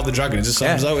are, and Cal the Dragon, it just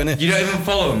sounds out, innit? You don't even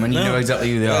follow them, and you know exactly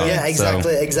who they are. Yeah,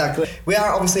 exactly. We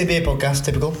are obviously a beer podcast,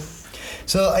 typical.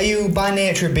 So, are you by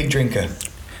nature a big drinker?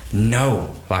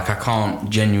 No, like I can't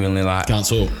genuinely like. Can't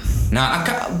talk. Nah, I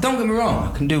can't. Don't get me wrong.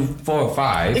 I can do 4 or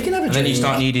 5. You can have a and then you drink.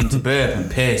 start needing to burp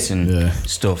and piss and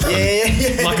stuff.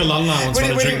 Yeah. Like a landline once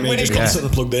when I drink me, just constantly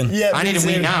plugged in. Yeah, I need a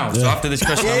wee now. So after this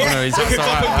question, I'm gonna. Is that Like a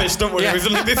alright? coffee piss, don't worry, we've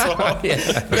done it before.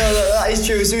 No, that is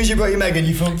true. As soon as you brought your Megan,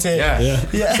 you fucked it. Yeah.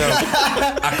 So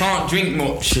I can't drink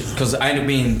much because I end up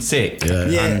being sick.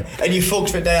 Yeah. And you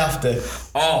fucked for the day after.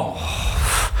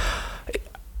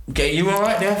 Okay, you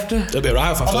alright day after? It'll be right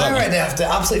after Am I that. right day after?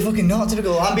 Absolutely fucking not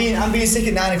typical. I'm being sick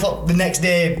at 9 o'clock the next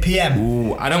day PM.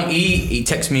 Ooh, I don't eat. He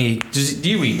texts me. Do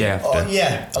you eat day after? Oh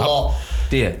yeah, a lot.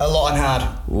 Do you? A lot and hard.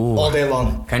 Ooh. All day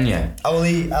long. Can you? I'll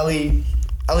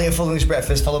eat a full English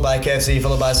breakfast, followed by a KFC,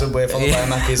 followed by a Subway, followed by a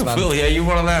Macca's, man. Well, yeah, you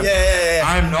one of them. Yeah.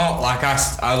 I'm not like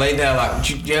I lay there like.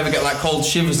 Do you ever get like cold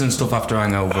shivers and stuff after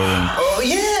hangover? And... Oh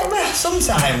yeah, well,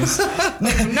 sometimes. No,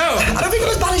 I don't think I'm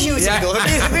as bad as you, typical.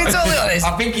 I'm being totally honest.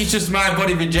 I think it's just my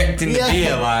body rejecting the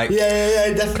beer, like.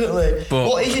 Yeah, definitely. But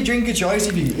what is your drink of choice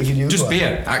if you do? just go out?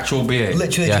 beer, actual beer.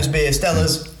 Literally just beer.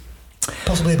 Stella's,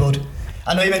 possibly a Bud.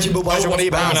 I know you mentioned Budweiser. What do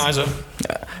you buy? Organiser.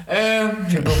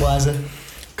 Budweiser.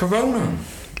 Corona.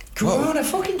 Come on, I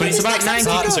fucking But get it's this about next 90.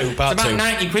 time. Part two, part it's about two.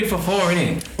 90 quid for 4,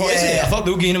 innit? What is it? Yeah. I thought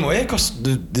they were giving them away because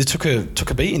they took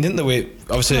a beating, didn't they?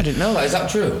 Obviously, I didn't know that. Is that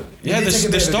true? yeah, They did take a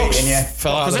the bit of a stocks beating, yeah.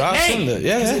 fell out of Was their it arse, Nate? didn't they?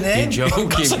 Yeah, Was it yeah. Nate? You're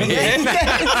joking me.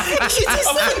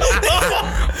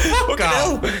 Fuck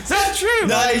off. Is that true?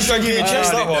 Nah, he's trying to give you a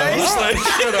chest, that one. honestly.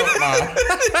 Shut up, man.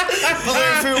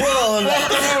 Pulling through wall and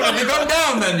Have they gone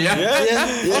down then, yeah?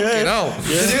 Fucking hell.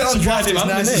 They do it on draft, it's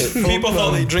nice. It's full People thought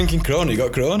blown. they're drinking Corona, you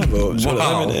got Corona, but it's one of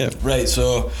Wow. them, innit? Right,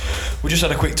 so we just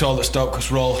had a quick toilet stop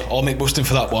because we're all meat busting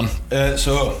for that one.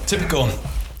 So, typical.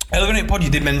 11 Pod, you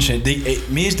did mention it.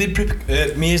 Mears did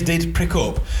prick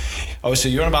up.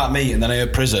 Obviously, you're on about meat and then I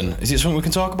heard prison. Is it something we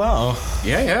can talk about? Or?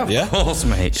 Yeah, Yeah? of course,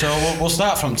 mate. So, we'll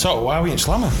start from top. Why are we in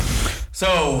Slammer?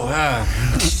 So,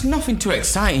 it's nothing too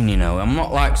exciting, you know. I'm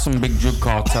not like some big drug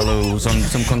cartel who's on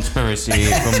some conspiracy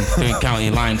from doing county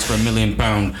lines for £1 million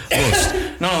bust.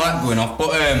 None of that going off.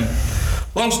 But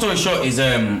long story short is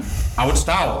I would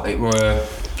start. It were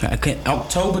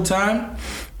October time.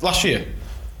 Last year?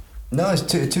 No, it's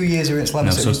 2 years ago in Slam.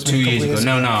 No, it so must have 2 been a years couple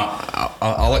ago. of No,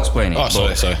 I'll explain it. Oh,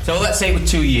 sorry. So let's say it was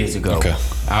 2 years ago. Okay.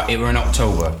 It were in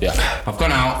October. Yeah. I've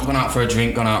gone out for a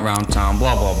drink, gone out around town,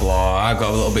 blah blah blah. I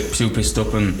got a little bit too pissed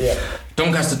up and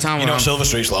Doncaster town. You know where what Silver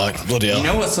Street's like? Bloody hell. You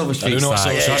know what Silver I do Street's know what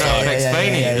like. Silver So I Street's don't have to like.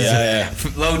 explain it.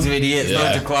 Yeah. Loads of idiots, Yeah.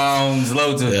 loads of clowns,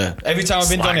 loads of. Yeah. Every time I've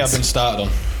been down here, I've been started on.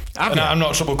 Have And you? I'm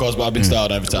not a trouble cause, but I've been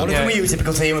started every time. One of them were you,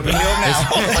 typical team. We're bringing you up now.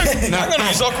 Hang on,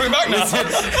 he's all coming back now. It's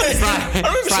like, I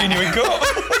remember seeing you in court.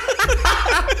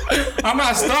 I might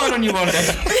have started on you one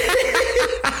day.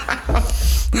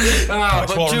 It's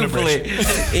But war on the truthfully,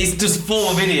 it's just full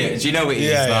of idiots. You know it is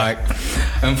Yeah, yeah.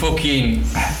 like, and fucking.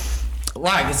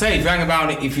 Like I say, if you hang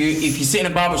about it, if you sit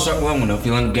in a barber shop long enough,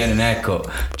 you'll end up getting a haircut.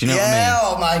 Do you know what I mean?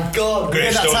 Oh my god. Great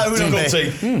Get that stuff. tone on me.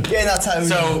 Difficulty. Get that tone.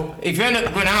 So if you end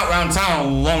up going out around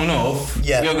town long enough,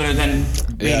 Yeah. you're gonna then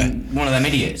be Yeah. one of them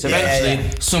idiots. Yeah, Eventually, yeah.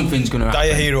 something's gonna happen. Die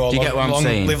a hero. Do you get what I'm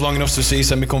saying? Live long enough to see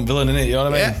some become villain, innit? You know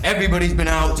what I mean? Everybody's been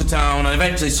out to town, and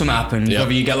eventually something happens. Yeah.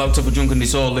 Whether you get locked up for drunk and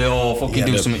disorderly or fucking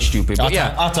do Yeah. something stupid. But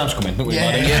yeah. Our time's coming. Don't worry Yeah.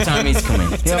 about it. Your time is coming.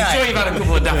 Yeah, I'm Tonight. sure you've had a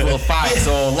couple of daft little fights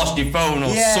or lost your phone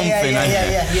or yeah, something. haven't you?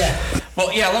 yeah.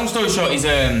 But yeah, long story short is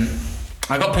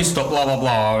I got pissed up, blah blah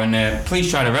blah, and police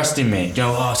tried arresting me. You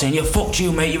know, saying, "Yeah, fuck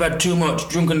you, mate. You've had too much,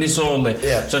 drunk and disorderly."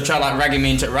 Yeah. So I tried like ragging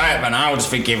me into the riot van. I was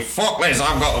thinking, "Fuck this!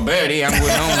 I've got a birdie. I'm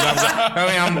going home.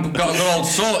 I've got a good old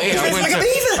sort here.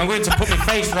 I'm going to put my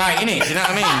face right in it. Do you know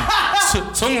what I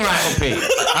mean? Tongue right up it.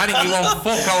 I didn't give one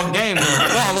fuck our game.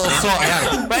 What a little sort I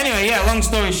had. But anyway, yeah. Long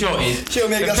story short is, Show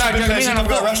me a they glass tried of dragging me piss, in and I you've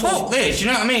got thought, wrestlers. fuck this. You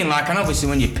know what I mean? Like, and obviously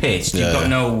when you're pissed, you've Yeah. got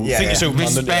no Yeah, Think you're Superman,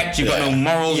 don't you? respect, you've got no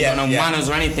morals, Yeah, you've got no yeah. manners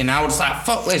or anything. I was like,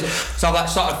 fuck this. So I like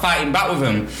started fighting back with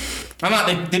them. And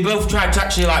like they both tried to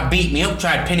actually like beat me up,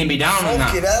 tried pinning me down and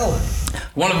Fucking that. hell.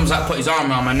 One of them's like put his arm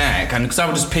around my neck, and because I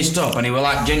was just pissed up, and he were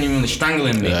like genuinely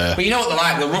strangling me. Yeah. But you know what they're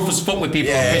like, the roughest fuck with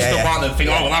people Yeah, who are pissed yeah, up, yeah. aren't they? They think,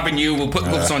 oh, we'll have you, we'll put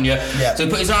gloves on you. Yeah. So he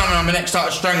put his arm around my neck,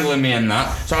 started strangling me and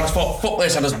that. So I just thought, fuck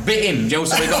this, I just bit him, Joe,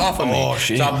 so he got off of me. Oh,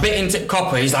 shit. So I bit into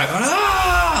copper, he's like,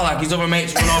 ah! Like his other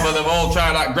mates run over, they've all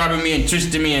tried like grabbing me and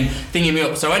twisting me and thinking me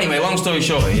up. So anyway, long story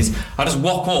short is, I just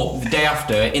walk up the day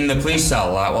after in the police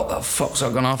cell, like, what the fuck's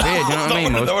that gone off here? Do you know what I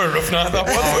mean? That were a rough night, that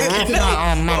was. Rough night.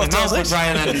 Oh man, my What mouth was was dry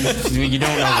and then you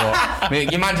don't know what. I mean,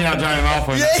 you imagine how dry my mouth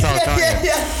was. can't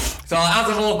you? So as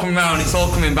it's all coming round, it's all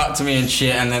coming back to me and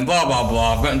shit, and then blah blah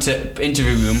blah. I've got into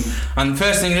interview room, and the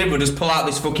first thing they did was just pull out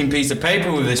this fucking piece of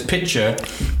paper with this picture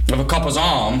of a copper's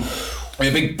arm with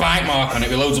a big bite mark on it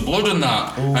with loads of blood and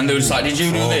that. Ooh, and they were just like, "Did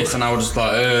you do this?" And I was just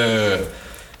like,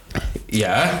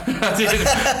 yeah. But do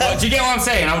you get what I'm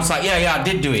saying? I was like, yeah, I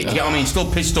did do it. Do you get what I mean? Still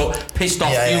pissed off, fuming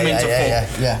to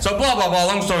fuck. Yeah. So blah blah blah.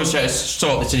 Long story short,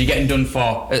 they said you're getting done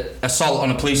for assault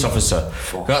on a police officer.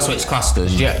 That's what it's classed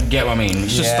as. Do you get what I mean?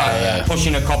 It's just like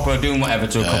pushing a copper, doing whatever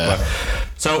to a copper.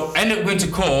 So ended up going to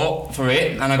court for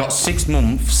it, and I got 6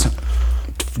 months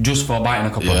just for biting a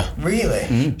copper. Yeah.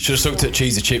 Really? Should have stuck to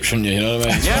cheesy chips, shouldn't you? You know what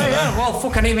I mean? Yeah. Well,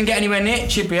 fuck, I didn't even get anywhere near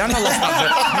Chippy. I never lost that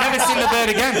bird. Never seen the bird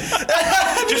again.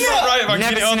 Just not right if I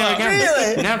Never get it on seen her that. again.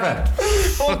 Really? Never.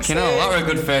 Fucking hell, that were a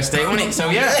good first date, wasn't it? So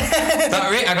yeah, that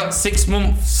was it. I got 6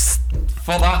 months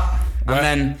for that,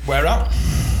 and Where at?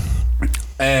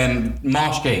 then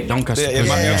Marshgate, Doncaster Yeah,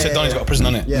 prison. you said Donny's got a prison,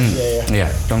 hasn't it?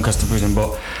 Yeah, Doncaster prison.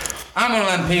 But I'm one of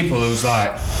them people who's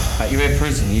like you're in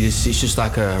prison. It's just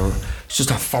like it's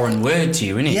just a foreign word to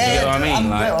you, isn't it? Yeah, you know what I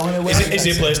mean? I'm Like, Is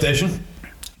it a PlayStation?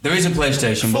 There is a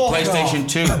PlayStation, but Fuck PlayStation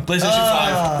 2. PlayStation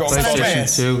 5. Go on,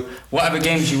 PlayStation 2, whatever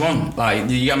games you want. Like,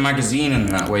 you get a magazine and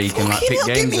that where you can like pick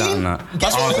games out and that.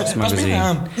 Argos magazine.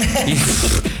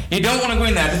 You don't want to go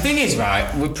in there. The thing is,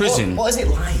 right, with prison. What is it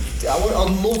like?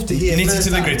 I'd love to hear. Nitty to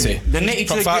the gritty. The nitty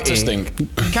to the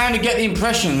gritty. You kind of get the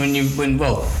impression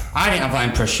well, I didn't have that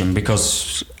impression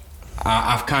because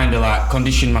I've kind of like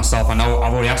conditioned myself. I know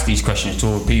I've already asked these questions to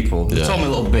other people. They told me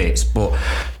little bits, but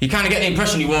you kind of get the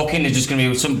impression you walk in, there's just going to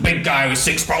be some big guy with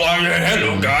 6 pack.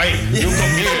 Hello, guy. You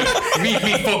come here. Me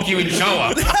fuck you in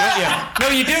shower. Don't you? No,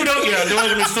 you do, don't you? Otherwise,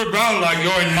 you'll be stood round like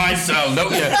you're in my cell,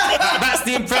 don't you? That's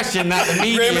the impression that the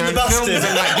media and films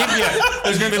and that give you.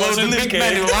 There's going to be loads of big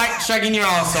men who like shagging your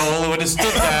arsehole who would have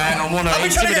stood there and want to I've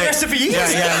been trying to get arrested for years.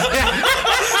 Yeah.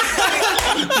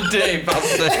 Dirty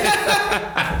bastard.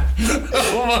 You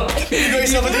got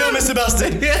yourself a deal, Mr.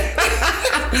 Bastard.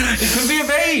 It could be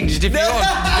arranged if you want.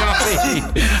 You know what I mean?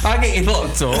 I'll get you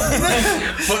locked up.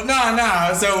 But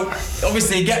no. So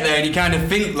obviously you get there and you kind of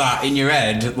think that in your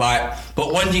head, like.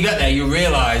 But when you get there, you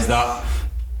realise that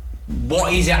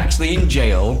what is actually in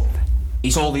jail.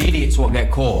 It's all the idiots what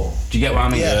get caught. Do you get what I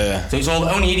mean? Yeah. So it's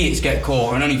only idiots get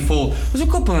caught and only fools. There's a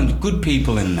couple of good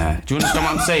people in there. Do you understand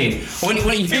what I'm saying? When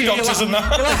you Few doctors and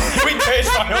that. Quick case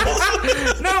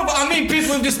files. No, but I mean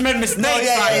people who've just made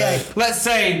mistakes. Let's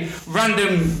say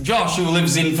random Josh who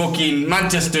lives in fucking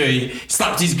Manchester, he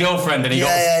slapped his girlfriend and he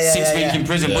got 6 weeks in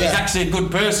prison. But he's actually a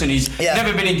good person. He's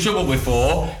never been in trouble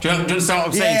before. Do you understand what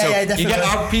I'm saying? So you get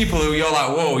out people who you're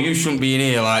like, whoa, you shouldn't be in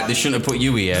here. Like they shouldn't have put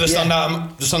you here. They stand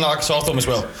out like a sore thumb as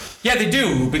well. Yeah, they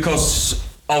do because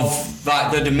of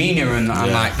like the demeanour and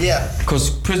like because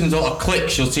prisons are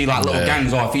cliques. You'll see like little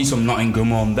gangs. Or if he's from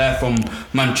Nottingham or they're from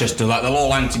Manchester, like they'll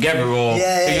all hang together. Or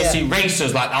you'll see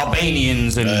racers like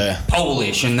Albanians and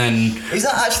Polish, and then is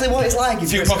that actually what it's like? A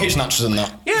few pocket snatchers and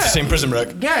that. Yeah, seen Prison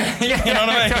Break. Yeah. You know what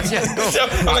I mean? Yeah, cool.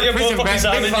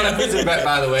 Prison Break, big fan of Prison Break,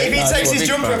 by the way. If he takes his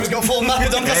jumper, he's got full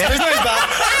macadam cascade in his back.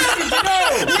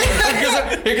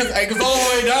 It goes all the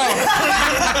way down.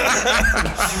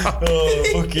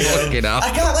 Fucking hell. I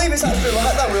can't believe it's actually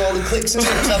like that with all the clicks and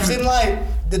stuff. I've seen like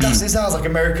it sounds like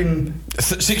American.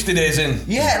 60 days in.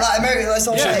 Yeah, like American. That's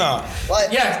all.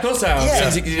 Like, of course I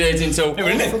have. 60 days in. So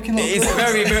it's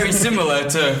very, very similar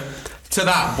to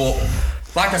that. But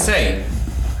like I say,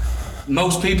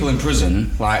 most people in prison,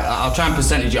 like I'll try and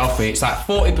percentage it off it. It's like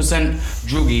 40%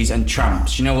 druggies and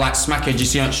tramps. You know, like smackheads you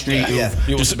see on the street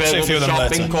who just bailed up the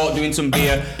shop, been caught doing some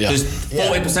beer. There's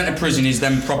 40% of prison is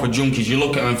them proper junkies. You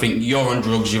look at them and think you're on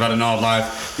drugs, you've had an hard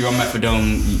life, you're on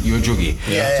methadone, you're a druggie.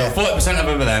 So 40%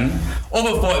 of them.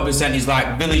 Other 40% is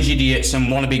like village idiots and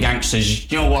wannabe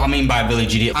gangsters. You know what I mean by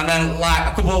village idiot? And then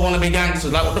like a couple of wannabe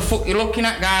gangsters, like what the fuck you looking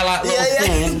at, guy? Like little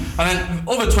fools. And then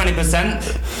other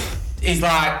 20% is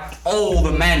like all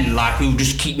the men like who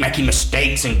just keep making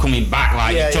mistakes and coming back.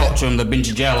 Like you talk to them, they've been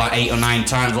to jail like 8 or 9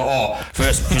 times. Like, oh,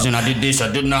 first prison I did this,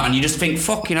 I did that, and you just think,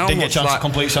 fucking hell. Didn't get a chance to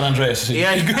complete San Andreas.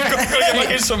 Yeah,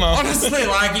 somehow. Honestly,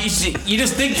 like you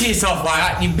just think to yourself,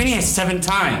 like you've been here 7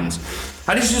 times.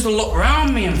 I just look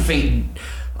around me and think,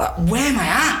 like, where am I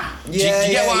at? Do you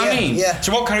get what I mean? Yeah.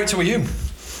 So what character were you?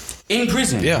 In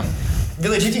prison? Yeah.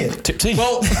 Village idiot. Tip T.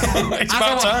 Well, it's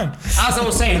about time. As I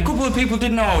was saying, a couple of people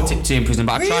didn't know I was Tip T in prison,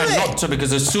 but I tried not to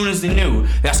because as soon as they knew,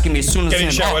 they're asking me as soon as Getting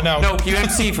they showered now. No, you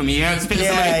MC for me, you know, it's been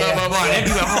somebody, blah, blah, blah. And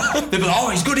everywhere, they'd be like, oh,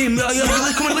 he's good in,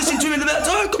 come and listen to him. They'd be like,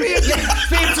 oh, come here,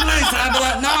 speak to me. And I'd be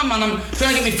like, nah, man, I'm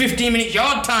trying to get me 15-minute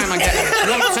yard time. I get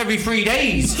once every 3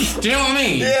 days. Do you know what I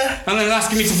mean? Yeah. And then they're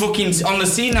asking me to fucking, on the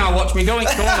scene now, watch me go in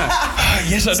corner.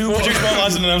 Yes, I do produce my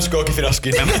lines and I'm scored if you're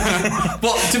asking.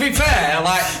 But to be fair,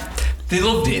 like, they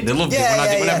loved it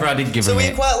whenever I did give them it. So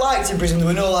were you quite liked in prison? There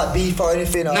were no like beef or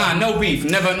anything? Or? Nah, no beef.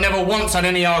 Never once had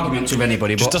any arguments with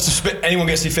anybody. But just to spit, anyone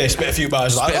gets your face, spit a few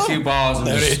bars. Spit a few bars and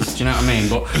just, do you know what I mean?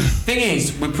 But thing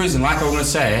is, with prison, like I was going to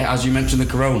say, as you mentioned the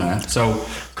Corona, so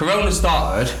Corona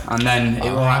started and then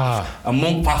it was like a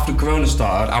month after Corona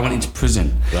started, I went into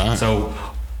prison. Right. So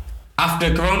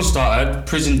after Corona started,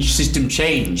 prison system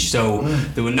changed. So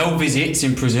there were no visits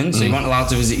in prison, so you weren't allowed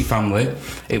to visit your family.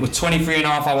 It was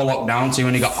 23.5-hour lockdown, so you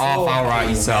only got half hour out of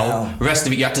your cell. The rest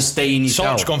of it you had to stay in your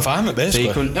cell. Solitary confinement,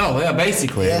 basically. So you couldn't,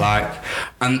 basically. Like,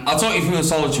 and I'll talk you through the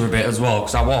solitary a bit as well,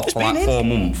 because I walked for like 4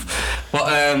 months.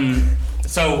 But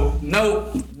so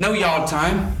no yard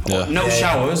time, no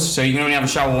showers, so you can only have a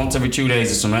shower once every 2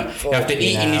 days or something. You have to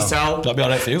eat in your cell. That'd be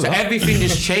alright for you, so everything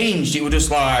just changed. It was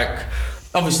just like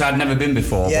Obviously, I'd never been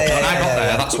before, but when I got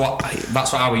there, that's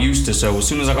what I was used to. So as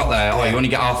soon as I got there, you only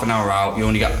get half an hour out. You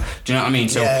only get, do you know what I mean?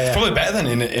 So it's probably better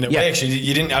than in a way. Actually,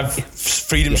 you didn't have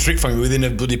freedom stripped from you within a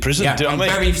bloody prison. Yeah, do you know what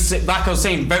I mean? Like I was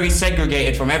saying, very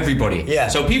segregated from everybody. Yeah.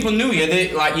 So people knew you.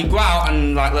 They, like you go out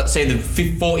and like let's say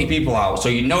there's 40 people out, so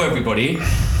you know everybody,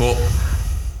 but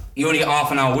you only get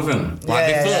half an hour with them.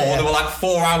 Like before, there were like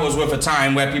 4 hours worth of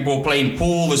time where people were playing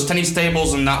pool, there's tennis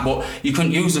tables and that, but you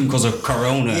couldn't use them because of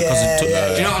Corona. Do you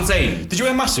know what I'm saying? Did you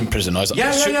wear masks in prison? Or is that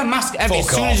mask. As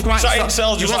soon as you come out, you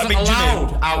just wasn't like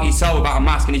allowed out your cell without a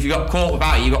mask, and if you got caught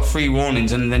without it, you got 3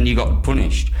 warnings, and then you got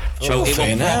punished. So it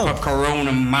was proper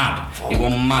Corona mad. It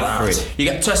was mad for it. You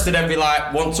get tested every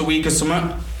like once a week or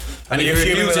something. And if you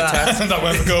refuse a test,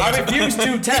 I refused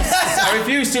 2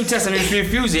 tests. And if you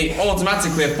refuse it,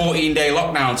 automatically a 14-day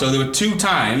lockdown. So there were 2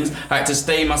 times I had to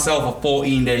stay myself for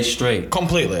 14 days straight.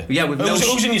 Completely? Yeah, with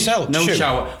who's in your cell? No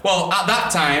shower. Well, at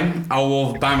that time, I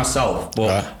was by myself.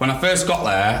 But when I first got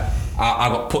there, I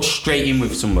got put straight in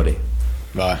with somebody.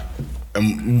 Right.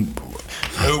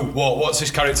 What's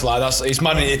his character like? It's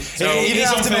mad.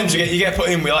 You get put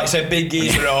in with, like, say, big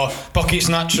geezer or pocket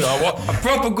snatcher or what?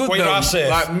 Proper good what though.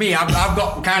 Like me, I've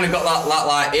got that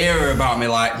like era about me.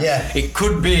 Like, it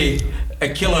could be a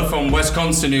killer from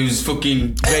Wisconsin who's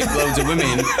fucking raped loads of women,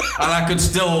 and I could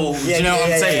still, do you know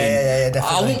what I'm saying? Yeah,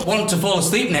 I wouldn't want to fall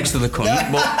asleep next to the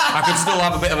cunt, but I could still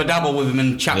have a bit of a dabble with him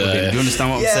and chat with him. Do you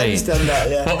understand what I'm saying? I understand that,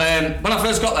 yeah. But when I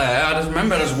first got there, I just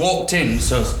remember I just walked in,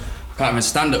 so can't even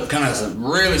stand up, kind of a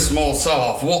really small cell.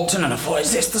 I walked in and I thought,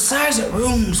 is this the size of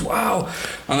rooms? Wow.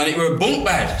 And then it were a bunk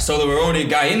bed, so there were already a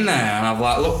guy in there, and I've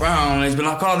like looked round and he's been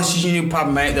like, oh, this is your new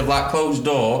pad, mate. They've like closed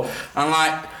door, and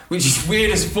like, which is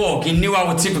weird as fuck, he knew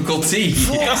our typical tea.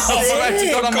 I swear to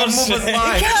God, on my mother's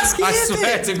life. I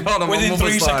swear to God, on my mother's life. Within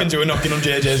 3 seconds, you were knocking on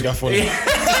JJ's gaff.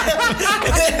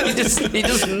 He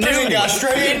just knew. Got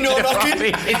straight in, no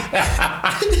knocking.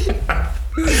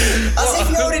 As if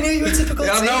he already knew you were typical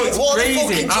tea. I know, it's what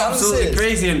crazy, absolutely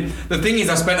crazy. And the thing is,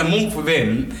 I spent a month with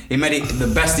him. He made it the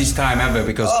bestest time ever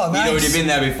because he'd already been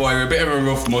there before. He was a bit of a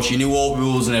rough mush. He knew all the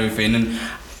rules and everything. And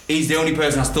he's the only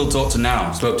person I still talk to now.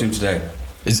 I spoke to him today.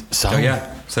 So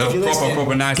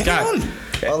proper nice guy.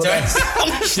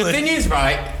 The thing is,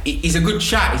 right, he's a good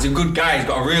chat, he's a good guy, he's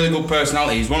got a really good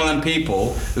personality. He's one of them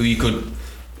people who you could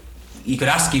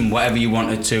ask him whatever you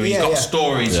wanted to. He's got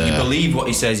stories, you believe what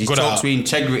he says, he talks with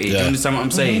integrity. Do you understand what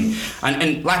I'm saying?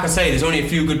 And like I say, there's only a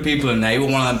few good people in there. He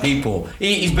was one of them people. He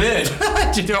ate his bird.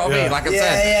 Do you know what I mean? Like I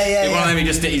said, one of them, he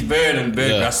just ate his bird and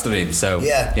bird grass to him. So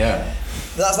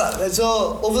that's that.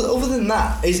 So other than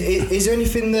that, is there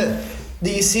anything that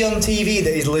you see on TV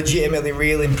that is legitimately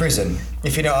real in prison?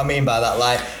 If you know what I mean by that,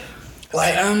 like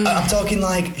I'm talking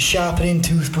like sharpening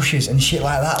toothbrushes and shit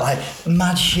like that, like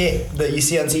mad shit that you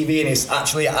see on TV and it's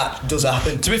actually does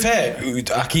happen. To be fair,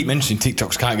 I keep mentioning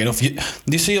TikToks, can't get enough.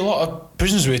 You see a lot of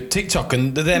prisoners with TikTok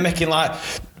and they're making like.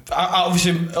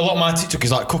 Obviously, a lot of my TikTok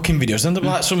is like cooking videos, and they're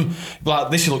like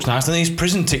this looks nice. And then these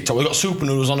prison TikTok, we've got super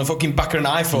noodles on the fucking back of an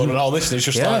iPhone and all this. And it's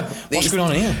just like, what's going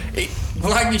on here?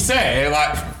 Like you say,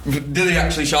 like, do they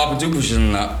actually sharpen toothbrushes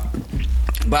and that?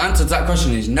 But answer to that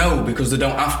question is no, because they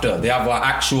don't have to. They have like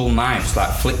actual knives,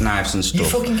 like flip knives and stuff.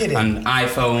 You fucking kidding? And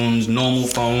iPhones, normal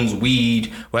phones,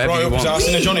 weed, whatever you want. Right up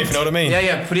in Johnny, if you know what I mean.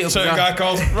 Yeah, put it up. So a guy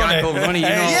called Ronnie. You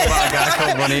know about a guy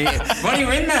called Ronnie. Ronnie,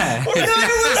 you're in there.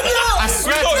 I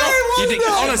swear to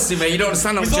God. Honestly, mate, you don't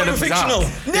understand how much you're fictional.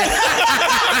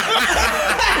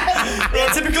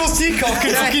 Typical Seacock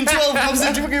and fucking 12 pounds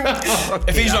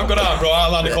If he's not got out, bro,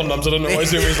 I'll land the condoms. I don't know what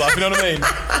he's doing with his life, you know what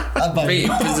I mean?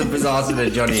 Prison bizarre today,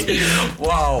 Johnny.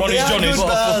 Wow. Ronnie's Johnny's.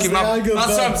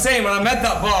 That's what I'm saying. When I met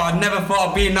that bar, I never thought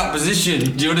I'd be in that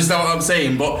position. Do you understand what I'm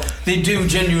saying? But they do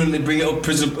genuinely bring it up,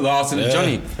 prison bizarre and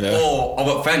Johnny. Or of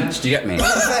offence, do you get me?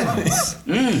 Offence?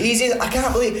 Easy, I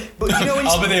can't believe. But you know when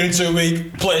I'll be there in 2 weeks,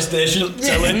 PlayStation,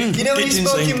 telling. You know when you're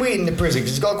smoking weed in the prison,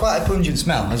 because it's got quite a pungent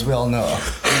smell, as we all know.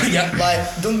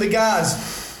 Like, don't the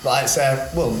guards like say,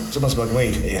 well, someone's smoking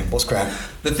weed here, what's crap?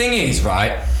 The thing is,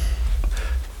 right,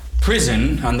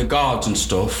 prison and the guards and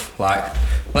stuff, like,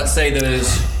 let's say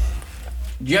there's,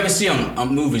 do you ever see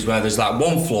on movies where there's like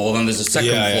one floor, then there's a second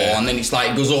floor, and then it's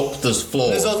like it goes up, there's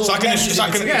floors. There's like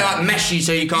meshy,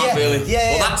 so you can't really.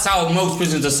 Well, that's how most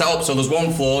prisons are set up. So there's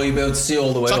one floor, you'll be able to see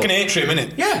all the way. It's up. like an atrium,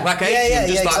 innit? Yeah, like an atrium,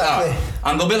 just like exactly. that.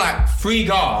 And there'll be like 3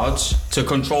 guards to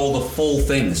control the full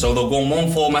thing. So they'll go on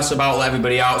one floor, mess about, let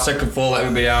everybody out. Second floor, let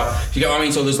everybody out. Do you get what I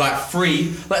mean? So there's like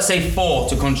 3, let's say 4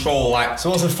 to control like.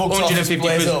 So what's the fucked 150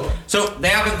 prisoners. So they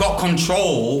haven't got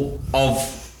control of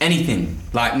anything,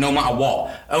 like no matter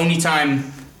what. Only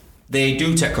time they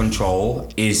do take control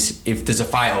is if there's a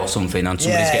fight or something and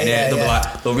somebody's Yeah, getting yeah, hit, they'll yeah. be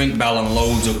like, they'll ring the bell and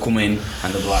loads will come in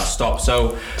and they'll be like, stop.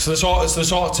 So they sort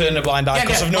of turn a blind eye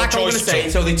because of no like I'm choice. gonna say,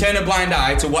 so they turn a blind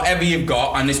eye to whatever you've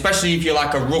got, and especially if you're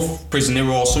like a rough prisoner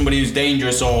or somebody who's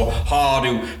dangerous or hard,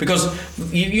 because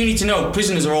you need to know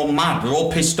prisoners are all mad, they're all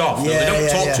pissed off. Yeah, they don't yeah,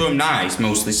 talk yeah. to them nice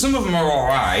mostly. Some of them are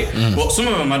alright, but some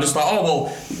of them are just like, oh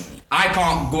well, I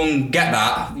can't go and get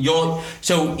that.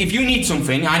 So if you need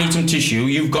something, I need some tissue,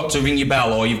 you've got to ring your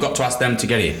bell or you've got to ask them to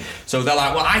get it. So they're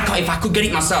like, well, I can't, if I could get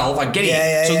it myself, I'd get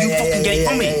it. So you fucking get it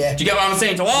from me. yeah. Do you get what I'm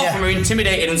saying? So all of them are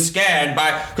intimidated and scared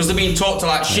because they're being taught to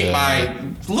like shit by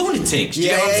lunatics. Do you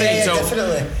get what I'm saying? So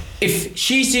definitely. if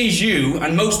she sees you,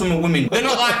 and most of them are women, they're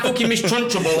not like fucking Miss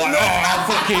Trunchbull, like, I'll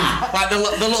fucking, like the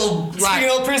little, like,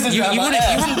 old prisoners you around wouldn't, like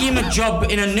that. you wouldn't give them a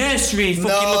job in a nursery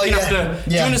fucking looking after,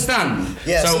 do you understand?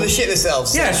 Yeah, so they shit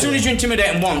themselves. Yeah, as soon as you intimidate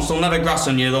them once, they'll never grass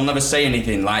on you, they'll never say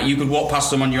anything. Like, you could walk past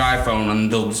them on your iPhone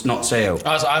and they'll just not say it.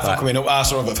 That's iPhone coming up,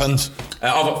 arse over fence.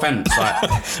 Of offence, like.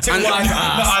 And the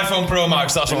iPhone Pro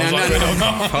Max, that's what I was like.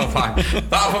 Oh, fine.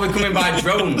 That'll probably come in by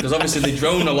drone, because obviously they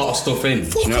drone a lot of stuff in.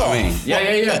 Do you know what I mean?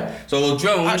 Yeah. So they'll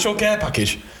drone. Actual care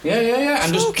package. Yeah.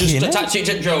 And just Fucking attach it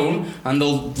to drone, and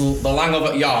they'll hang up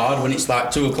at yard when it's like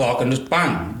 2 o'clock, and just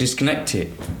bang, disconnect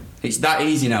it. It's that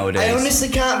easy nowadays. I honestly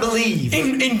can't believe.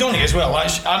 In Donny as well, like,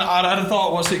 I'd have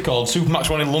thought, what's it called? Supermax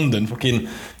one in London, fucking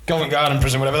Covent Garden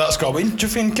prison, whatever that's called. But do you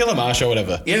think Killermarsh or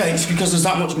whatever? Yeah, it's because there's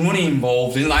that much money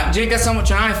involved. In, like, do you guess how much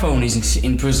an iPhone is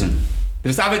in prison?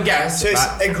 Just have a guess. So it's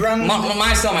like, a grand.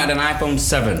 My son had an iPhone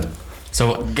 7.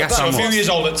 So guess So how a few much? years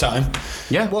old at the time.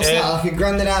 Yeah. What's that? Like a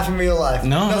grand and a half in real life?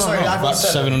 No, sorry, iPhone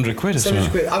that's 7. £700 or 700 something.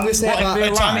 quid. I'm going to say What, in about. real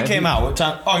At the time life? it came out,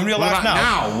 in real What life about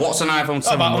now? now? What's an iPhone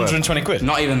 7 About worth? 120 quid.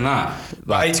 Not even that.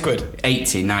 About 80 quid.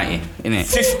 80, 90, innit?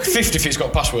 50 if it's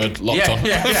got password locked on.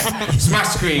 Yeah. Smash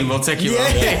screen will take you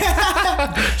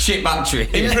around. Shit battery.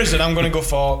 In prison, I'm going to go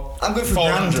for I'm going for a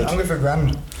grand. 400. I'm going for a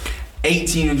grand.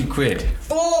 1,800 quid.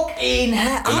 Fucking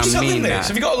hell. How does that mean mean that. this?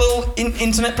 Have you got a little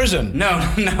internet prison? No,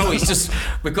 it's just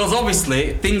because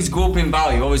obviously things go up in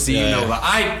value. Obviously, you Yeah. know that.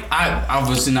 I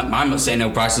obviously not, I'm not saying no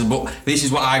prices, but this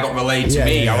is what I got relayed to Yeah,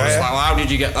 me. yeah, I was yeah. like, well, how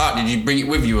did you get that? Did you bring it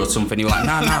with you or something? You're like,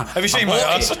 no. Have you seen my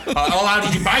house? house? Well, how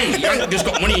did you buy it? You haven't just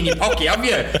got money in your pocket, have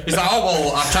you? It's like, oh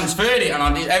well, I transferred it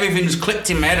and everything just clicked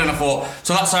in my head, and I thought,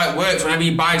 so that's how it works. Whenever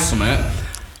you buy something,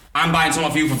 I'm buying something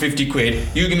off you for 50 quid.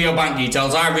 You give me your bank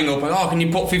details. I ring up and, oh, can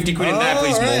you put 50 quid in there,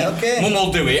 please, right, mum? okay. Mum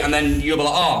will do it, and then you'll be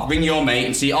like, oh, ring your mate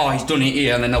and see, oh, he's done it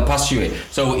here, and then they'll pass you it.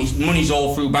 So money's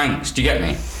all through banks. Do you get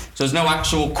me? So there's no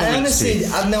actual I currency. honestly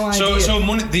had no idea. So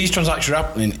money, these transactions are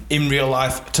happening in real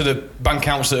life to the bank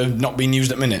accounts that have not been used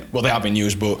at the minute. Well, they have been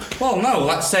used, but Well, no,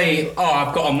 let's say, oh,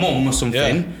 I've got a mum or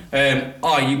something.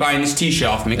 Oh, you buying this t-shirt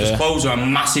off me? Because Yeah. clothes are a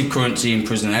massive currency in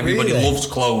prison. Everybody Really? loves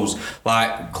clothes.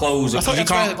 Like, clothes. I thought you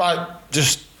can't. could like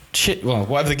just shit. Well,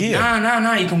 whatever the gear.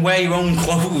 No, you can wear your own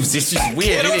clothes. It's just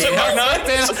weird, Yeah, isn't it?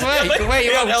 that's I swear, you can wear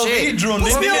your own LV shit. drone,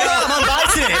 didn't you?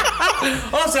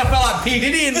 Also, I felt like P.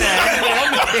 Diddy in there.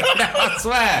 I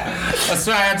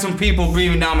swear, I had some people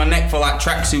breathing down my neck for like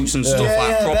tracksuits and stuff, Yeah, like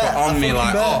yeah, proper bet. I on me, fucking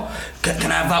like, bet. oh,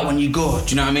 can I have that when you go? Do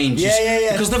you know what I mean?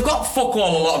 Yeah. Because they've got fuck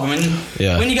all, a lot of them, and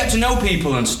Yeah. when you get to know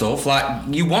people and stuff, like,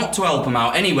 you want to help them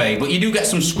out anyway, but you do get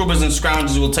some scrubbers and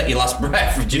scroungers who will take your last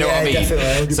breath. Do you know Yeah, what I mean?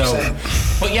 definitely, 100%. So,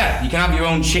 but yeah, you can have your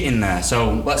own shit in there.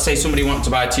 So let's say somebody wants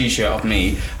to buy a t-shirt off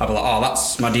me, I'd be like, oh,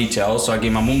 that's my details. So I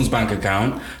give my mum's bank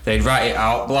account, they'd write it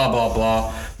out, blah blah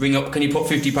blah, ring up, can you put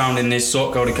 £50 in this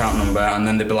sort code account number, and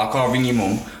then they'd be like, oh, ring your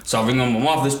mum. So I'll ring my mum,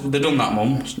 oh, they've done that,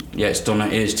 mum. Yeah, it's done,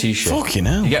 here's t-shirt. Fucking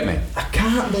hell. You get me? I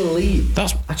can't believe.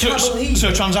 That's I can't believe.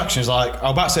 so transactions like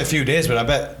I'm about to say a few days, but I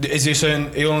bet is there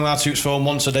certain you only allowed to use phone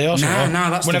once a day or something? No,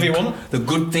 that's whenever the, you want. The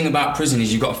good thing about prison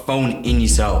is you've got a phone in your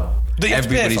cell. That you have to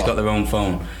pay Everybody's for? got their own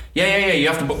phone. Yeah. You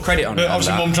have to put credit on it. But and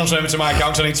obviously, that. mum transfer me to my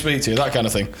account 'cause I need to speak to you, that kind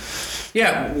of thing.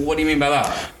 Yeah, what do you mean by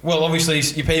that? Well, obviously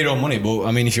you pay your own money, but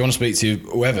I mean, if you want to speak to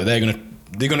whoever, they're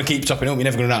gonna keep topping up. You're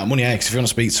never gonna run out of money, because if you want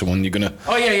to speak to someone, you're gonna.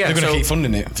 Oh yeah. They're gonna So- keep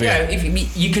funding it. For Yeah, you.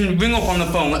 if you can ring up on the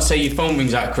phone. Let's say your phone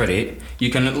rings out of credit. You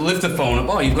can lift the phone up.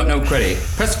 Oh, you've got no credit.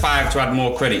 Press 5 to add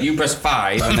more credit. You press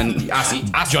 5 and then ask Johnny,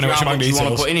 you what's how your much bank you want to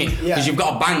details? put in it. Because Yeah. you've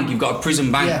got a bank. You've got a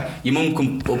prison bank. Yeah. Your mum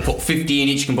can put 50 in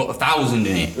it. She can put 1,000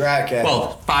 in it. Right, okay.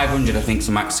 Well, 500 I think is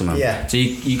the maximum. Yeah. So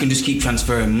you can just keep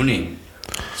transferring money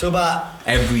So about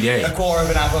every day. a quarter of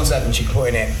an iPhone 7 she could put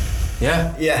in it.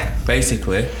 Yeah. Yeah.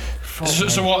 Basically.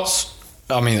 So what's?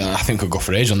 I mean, I think I'll go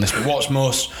for age on this, but what's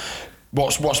most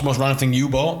random thing you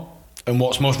bought? And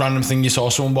what's most random thing you saw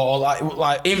someone bought? Or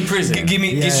like In prison? Give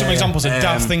me some Yeah. examples of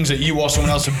daft things that you or someone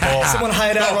else had bought. Someone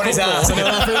hired out Ronnie's ass.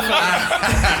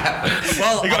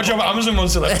 Well, He got a job at Amazon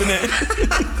once he left, didn't it?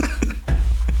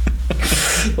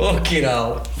 Fucking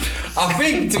hell. I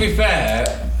think, to be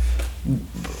fair,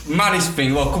 maddest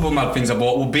thing, well, a couple of mad things I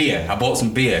bought were beer. I bought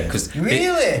some beer because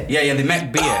Really? they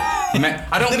make beer.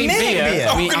 I don't They mean make beer. beer?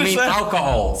 I mean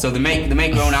alcohol. So they make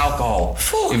their own alcohol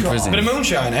in prison. Bit of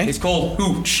moonshine, eh? It's called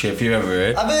hooch. If you ever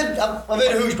heard. I've heard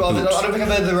of hooch, but I don't think I've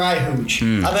heard of the right hooch.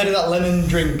 I've heard of that lemon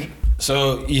drink.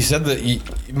 So you said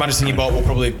that maddest thing you bought were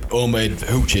probably homemade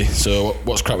hoochie. So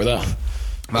what's crap with that?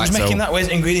 Right, Who's so- making that? Where's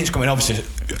the ingredients coming? Obviously,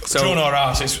 drone or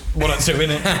arse. It's one or two, isn't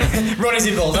it? Ronnie's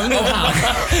involved.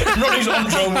 Ronnie's on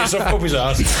drone with stuff up his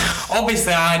arse.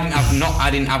 Obviously, I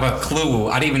didn't have a clue.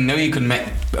 I didn't even know you could make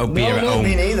a beer at home.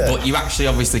 Me neither. But you actually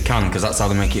obviously can because that's how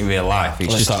they make it in real life.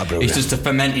 It's just a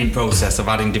fermenting process of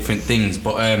adding different things.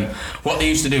 But what they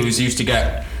used to do is they used to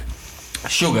get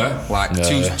sugar, like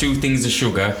two things of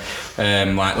sugar,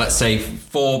 like let's say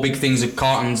 4 big things of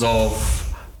cartons of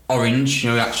orange,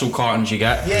 the actual cartons you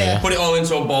get. Yeah. Put it all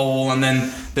into a bowl, and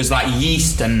then there's like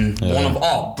yeast and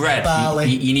bread. Barley.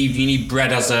 You need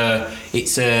bread as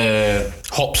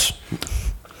Hops.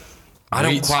 I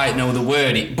don't Wheat. quite know the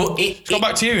word, but It's got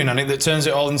bacteria in it that turns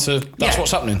it all into. That's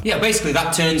what's happening. Yeah, basically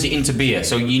that turns it into beer.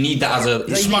 So you need that as a.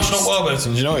 It's smashing up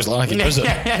Warburtons, you know what it's like in prison.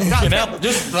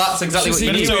 That's exactly what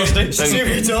you need. Toasty. So- Super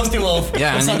toasty love.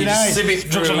 Yeah, That's and not then you just nice. sieve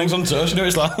it Drugs and through. eggs on toast, you know what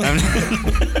it's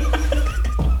like.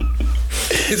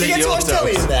 Did you get to watch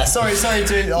telly in there? Sorry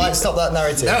to stop that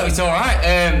narrative. No, it's all right.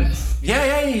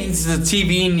 It's the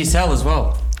TV in your cell as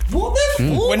well. What the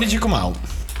fuck? When did you come out?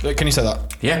 Can you say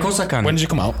that? Yeah, of course I can. When did you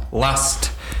come out?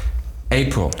 Last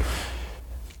April.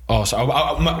 Oh, so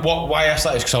why I asked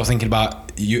that is because I was thinking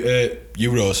about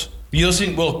Euros. You'll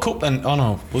see World Cup then? Oh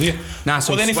no, will you? Nah,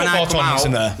 so well, then when football I come tournaments out,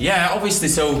 in there. yeah, obviously.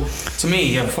 So to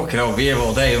me, fucking I'll be here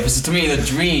all day. Obviously, to me, the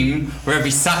dream were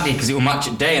every Saturday because it was match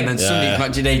of day, and then Sunday was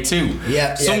match of day too.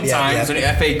 Yeah, Sometimes when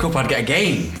it FA Cup, I'd get a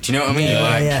game. Do you know what I mean?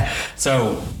 Yeah.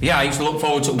 So yeah, I used to look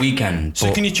forward to a weekend. So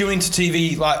but- can you tune into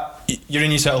TV like you're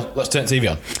in your cell? Let's turn TV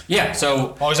on. Yeah.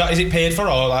 So Or is it paid for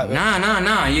or like?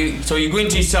 Nah. You go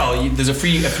into your cell. There's a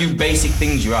few basic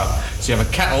things you have. So you have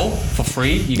a kettle for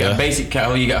free. You get a basic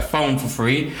kettle. You get a phone for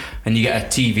free, and you get a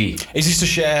TV. Is this to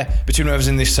share between whoever's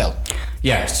in this cell?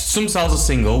 Yeah, some cells are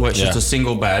single, where it's just Yeah. a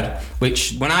single bed.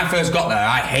 Which when I first got there,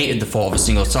 I hated the thought of a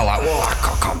single cell. Like, whoa,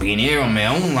 I can't be in here on my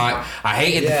own. Like, I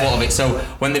hated the thought of it. So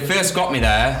when they first got me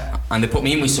there and they put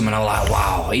me in with someone, I was like,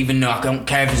 wow. Even though I don't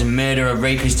care if he's a murderer, a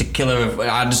rapist, a killer,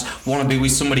 I just want to be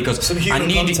with somebody because Some human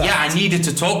contact. I needed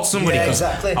to talk to somebody. Yeah, 'cause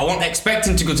exactly. I wasn't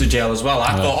expecting to go to jail as well.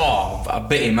 I thought, I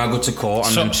bit him, I go to court.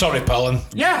 And then, Sorry, pal. And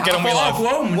yeah, get on with life. Go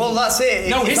home. Well, that's it.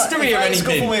 No If history if or I anything.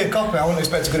 scuffle with a copy, I wouldn't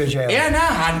expect to go to jail. Yeah,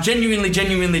 I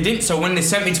genuinely didn't. So when they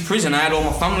sent me to prison, I had all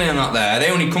my family and that there. They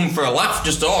only come for a laugh,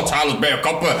 just, Tyler's better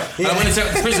copper. And when they sent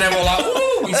me to prison, they were like,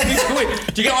 ooh, he's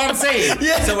good. Do you get what I'm saying?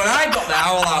 Yeah. So when I got there,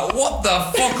 I was like, what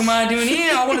the fuck am I doing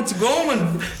here? I wanted to go home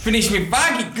and finish my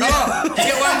bag. Do you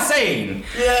get what I'm saying?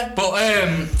 Yeah.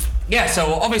 But,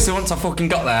 so obviously once I fucking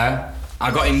got there,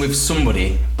 I got in with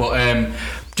somebody. But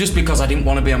just because I didn't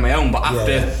want to be on my own. But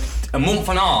after a month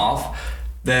and a half,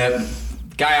 the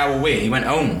guy I was with, he went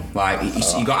home. Like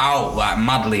he got out like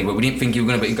madly, but we didn't think he was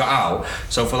gonna. But he got out.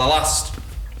 So for the last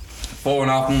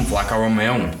 4.5 months, like I was on my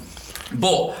own.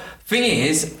 But thing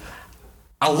is,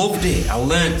 I loved it. I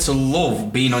learned to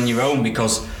love being on your own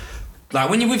because, like,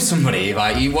 when you're with somebody,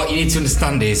 like, what you need to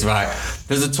understand is, right,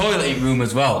 there's a toilet room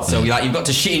as well. So, like, you've got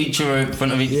to shit in each other in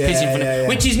front of piss in front of,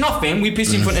 which is nothing. We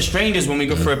piss in front of strangers when we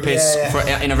go for a piss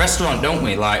in a restaurant, don't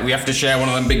we? Like, we have to share one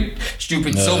of them big,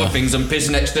 stupid silver things and piss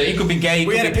next to it. It could be gay.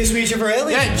 We had to piss with each other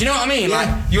earlier. Yeah, do you know what I mean? Yeah. Like,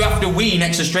 you have to wee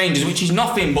next to strangers, which is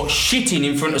nothing, but shitting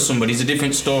in front of somebody is a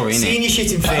different story, isn't it? Seeing your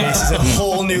shitting face is a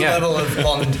whole new level of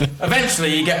bond.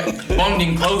 Eventually, you get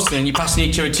bonding closer and you're passing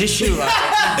each other a tissue. Like,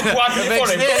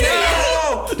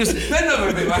 just bend over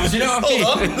a bit, man. Do you know what I mean?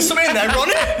 Hold on, there's something in there,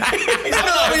 Ronnie. Is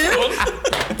that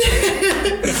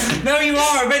you? No, you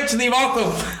are. Eventually, you walk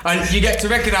up and you get to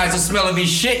recognise the smell of his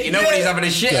shit. You know when he's having a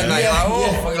shit and you're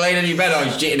like, fuck, laying on your bed,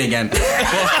 he's shitting again.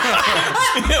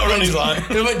 Ronnie's like,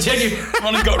 But genuine.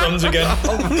 Ronnie's got runs again.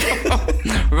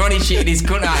 Ronnie shitting his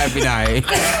cunt out every night.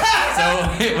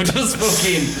 So it was just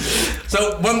fucking.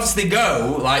 So once they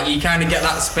go, like, you kind of get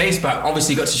that space back.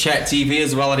 Obviously, you got to share TV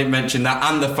as well. I didn't mention that,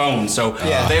 and the phone. So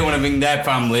if they want to bring their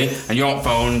family and you're on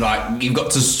phone, like, you've got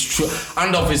to.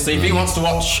 And obviously, if he wants to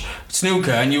watch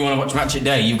snooker and you want to watch Match at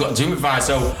Day, you've got to do it fine.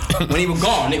 So when he was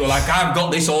gone, it was like, I've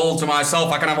got this all to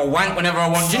myself. I can have a wank whenever I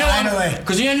want. Do you know what?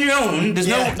 Because you're on your own. There's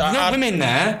no women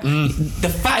there. The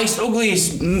fattest,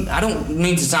 ugliest. I don't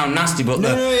mean to sound nasty, but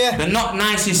they're not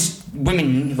nicest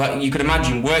women, like you could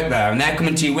imagine, work there, and they're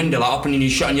coming to your window, like opening your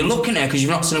shop, and you're looking at her because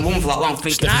you've not seen a woman for that long,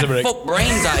 thinking, I'd fuck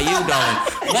brains out of you, darling.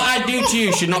 What I do to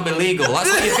you should not be legal. That's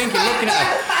what you're thinking, looking at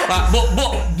her. Like,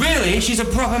 but really, she's a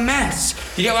proper mess.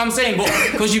 You get what I'm saying? But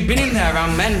because you've been in there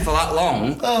around men for that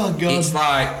long, oh god, it's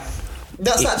like.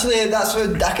 That's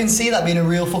what I can see that being a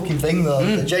real fucking thing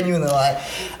though. Genuinely, like.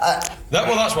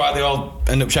 That's why they all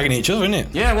end up shagging each other, isn't it?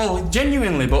 Yeah, well,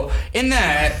 genuinely, but in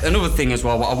there, another thing as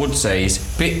well, what I would say is,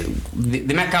 they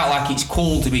make out like it's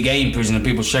cool to be gay in prison and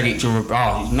people shag each other.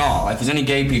 Oh, it's not. Like, if there's any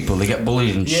gay people, they get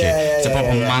bullied and shit. It's a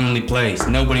proper manly place.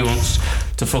 Nobody wants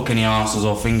to fuck any arses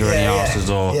or finger any arses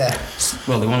or... Yeah.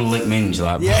 Well, they want to lick minge,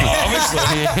 like... Obviously.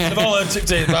 They've all learned to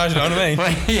take advantage, you know what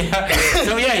I mean?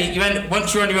 So yeah,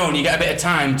 once you're on your own, you get a bit of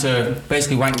time to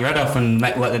basically wank your head off and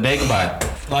let the day go by.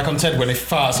 Like on Ted when he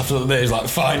farts after the day, he's like,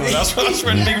 finally. That's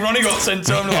when Big Ronnie got sent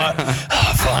to him. Like,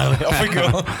 finally, off we go.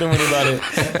 Don't worry about it.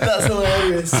 That's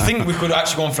hilarious. I think we could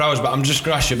actually go on for hours, but I'm just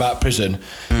going to ask you about prison.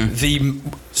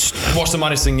 What's the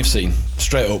maddest thing you've seen?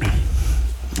 Straight up.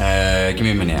 Give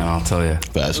me a minute and I'll tell you.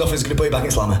 Nothing's going to put you back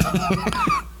in Slammer.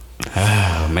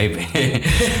 Maybe.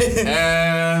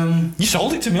 You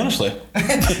sold it to me, honestly.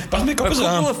 A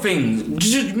couple of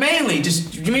things. Mainly, do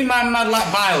you mean mad like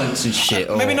violence and shit?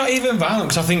 Or? Maybe not even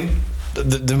violence. I think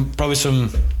there's probably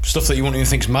some stuff that you won't even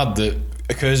think's mad that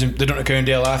they don't occur in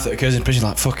daily life that occurs in prison.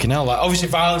 Like fucking hell. Like obviously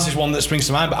violence is one that springs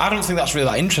to mind, but I don't think that's really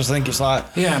that interesting. I think it's like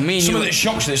something that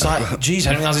shocks you. It's like, geez, I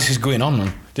didn't realise this is going on,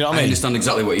 man. Do you know what I mean? I understand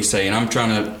exactly what you're saying. I'm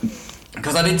trying to.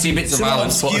 Because I did see bits of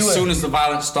violence, but as soon as the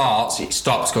violence starts, it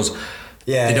stops because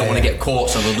they don't want to get caught,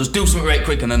 so they'll just do something very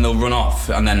quick and then they'll run off,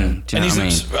 and then, do you know what I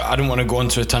mean? I don't want to go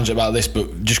into a tangent about this,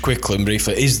 but just quickly and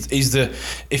briefly,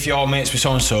 if you're mates with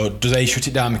so-and-so, do they shut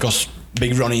it down because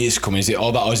Big Ronnie is coming? Is it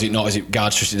all that, or is it not? Is it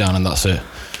guards shut it down and that's it?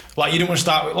 Like, you don't want to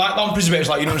start with, like, on prison it's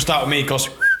like, you don't want to start with me because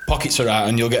pockets are out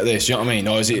and you'll get this, you know what I mean?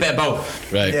 Or is it... A bit of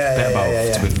both. Right. A bit of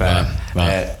both, to be fair.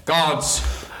 Right. Guards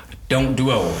don't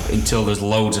duel until there's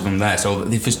loads of them there. So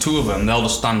if there's two of them, they'll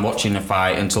just stand watching the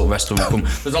fight until the rest of them come.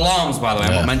 There's alarms, by the way,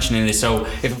 I'm not mentioning this. So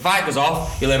if a fight goes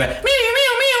off, you'll hear it, meow, meow,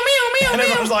 meow, meow, meow, and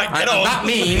everyone's like, get on. That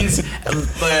means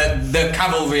the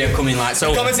cavalry are coming, like,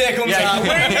 so... Commentator comes out,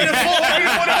 we're in a full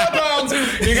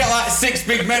you get like 6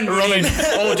 big men running,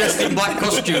 all dressed in black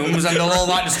costumes, and they'll all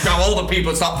like just grab all the people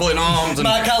and start pulling arms and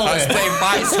like playing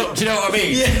fights up, do you know what I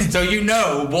mean? Yeah. So you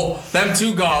know, but them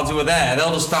 2 guards who are there,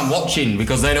 they'll just stand watching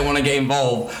because they don't want to get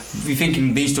involved. You're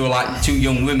thinking these 2 are like 2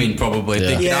 young women probably,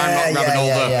 thinking I'm not grabbing all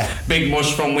the big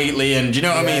mush from Wheatley, and do you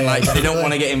know what I mean? Like they don't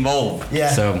want to get involved. Yeah.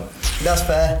 So that's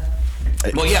fair.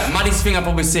 But yeah, maddest thing I've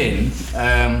probably seen.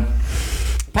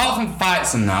 Apart from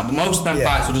fights and that, but most of them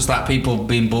fights were just like people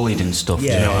being bullied and stuff. Do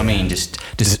you know what I mean? Just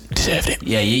deserved it.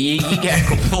 Yeah, you get a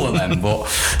couple of them, but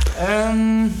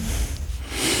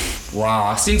wow,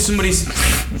 I've seen somebody's.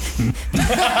 Here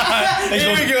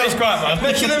we go. It's quite bad.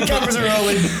 Making them cameras are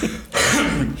rolling.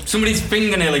 Somebody's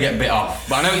finger nearly get bit off,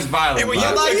 but I know it's violent. It was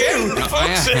like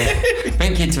you.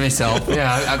 Thinking to myself,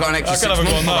 I got an extra 6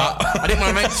 months for that. I didn't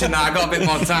want to mention that. I got a bit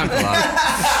more time for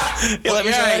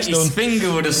that. His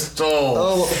finger would have stalled.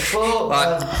 Oh, what the fuck?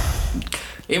 Like,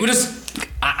 it would just.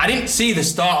 I didn't see the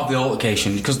start of the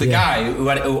altercation because the guy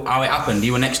how it happened,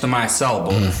 he was next to my cell,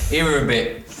 but he were a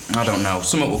bit. I don't know.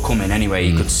 Something would come in anyway.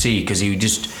 You could see because he would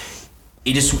just.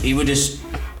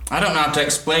 I don't know how to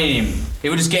explain him. He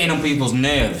was just getting on people's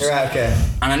nerves. Right, okay.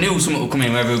 And I knew something would come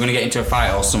in, whether we were going to get into a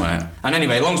fight or something. And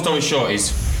anyway, long story short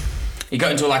is, he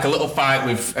got into like a little fight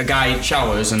with a guy in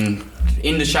showers, and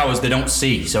in the showers they don't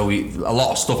see, so a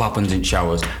lot of stuff happens in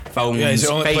showers. Phones,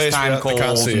 FaceTime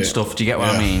calls and stuff. Do you get what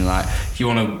I mean? Like, if you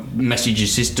want to message your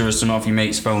sister or something off your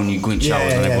mate's phone, you go in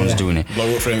showers and everyone's doing it. Blow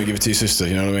up frame and give it to your sister,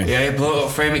 you know what I mean? Yeah, blow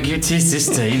up frame and give it to your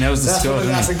sister. He knows the score.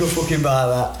 That's a good fucking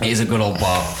bar, that. It is a good old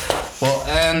bar. Well,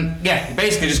 he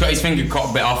basically just got his finger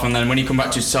cut a bit off, and then when he come back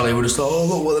to his cell, he would just like, oh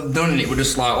look what they've done, and it would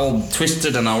just like all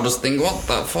twisted, and I would just think, what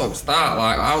the fuck's that?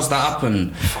 Like, how's that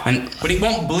happen? But it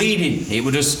wasn't bleeding. It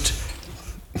would just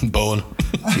bone.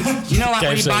 You know, like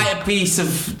when you bite a piece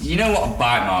of, you know what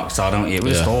bite marks are, don't you? It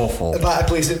was just awful. Bite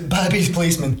a piece of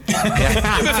policeman.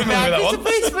 Policeman,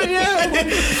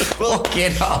 Well,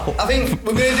 I think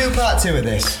we're going to do part 2 of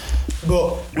this,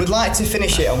 but we'd like to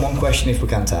finish it on one question if we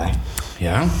can, Ty.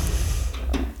 Yeah.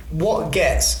 What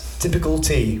gets typical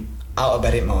T out of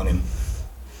bed at morning?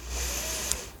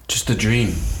 Just a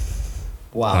dream.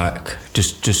 Wow. Like,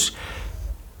 just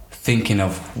thinking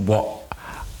of what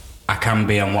I can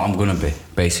be and what I'm gonna be,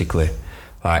 basically.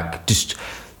 Like, just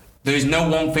there is no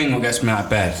one thing that gets me out of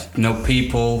bed. No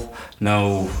people,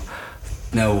 no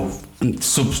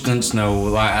substance, no,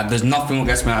 like, there's nothing that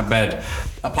gets me out of bed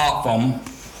apart from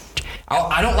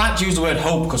I don't like to use the word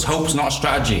hope because hope's not a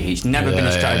strategy. It's never been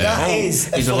a strategy. That Hope is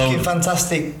a fucking load.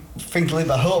 fantastic thing to live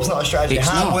by. Hope's not a strategy. It's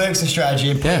Hard not. work's a strategy,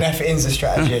 and putting effort in's a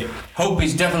strategy. Hope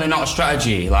is definitely not a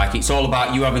strategy. Like, it's all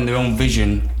about you having their own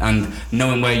vision and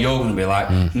knowing where you're going to be.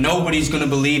 Like, nobody's going to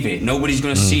believe it. Nobody's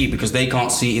going to see it because they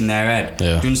can't see it in their head. Yeah.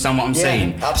 Do you understand what I'm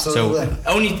saying? Absolutely.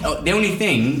 So, the only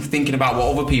thing, thinking about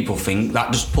what other people think,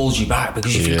 that just pulls you back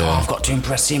because you think, Yeah. oh, I've got to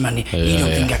impress him and he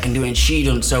don't think I can do it and she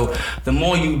don't. So, the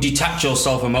more you detach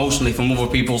yourself emotionally from other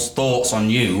people's thoughts on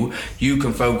you, you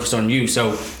can focus on you.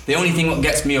 So, the only thing that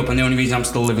gets me up and the only reason I'm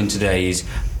still living today is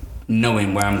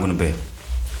knowing where I'm going to be.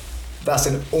 That's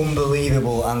an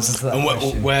unbelievable answer to that And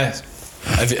question. where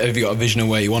have you got a vision of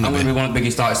where you want I'm to going be? to be one of the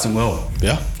biggest artists in the world.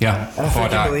 Yeah. Yeah, And I before I fucking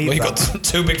die. believe Well, you that. got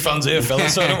two big fans here,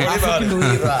 fellas. So don't worry I about fucking it.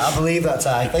 believe that. I believe that,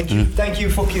 Ty. Thank you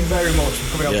fucking very much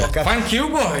for coming on Yeah. podcast. Thank you,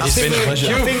 boys. It's been a I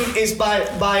pleasure. think it's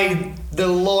by the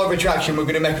law of attraction we're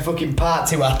going to make a fucking part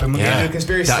 2 happen. We're going to do a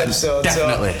conspiracy episode.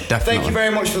 Definitely, so definitely. Thank you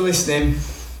very much for listening.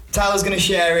 Tyler's going to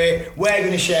share it. We're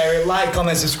going to share it. Like,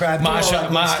 comment, subscribe. do all Might that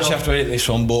good actually stuff. have to edit this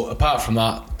one, but apart from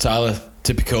that, Tyler,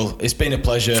 typical. It's been a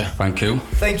pleasure. Thank you.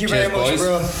 Thank you very Cheers, much, boys.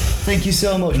 bro. Thank you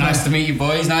so much. Nice man. to meet you,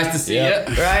 boys. Nice to see Yeah.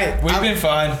 you. Right. We've been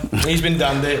fine. He's been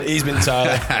dandy. He's been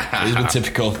Tyler. He's been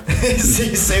typical. See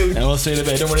you soon. And we'll see you in a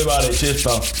bit. Don't worry about it. Cheers,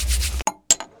 pal.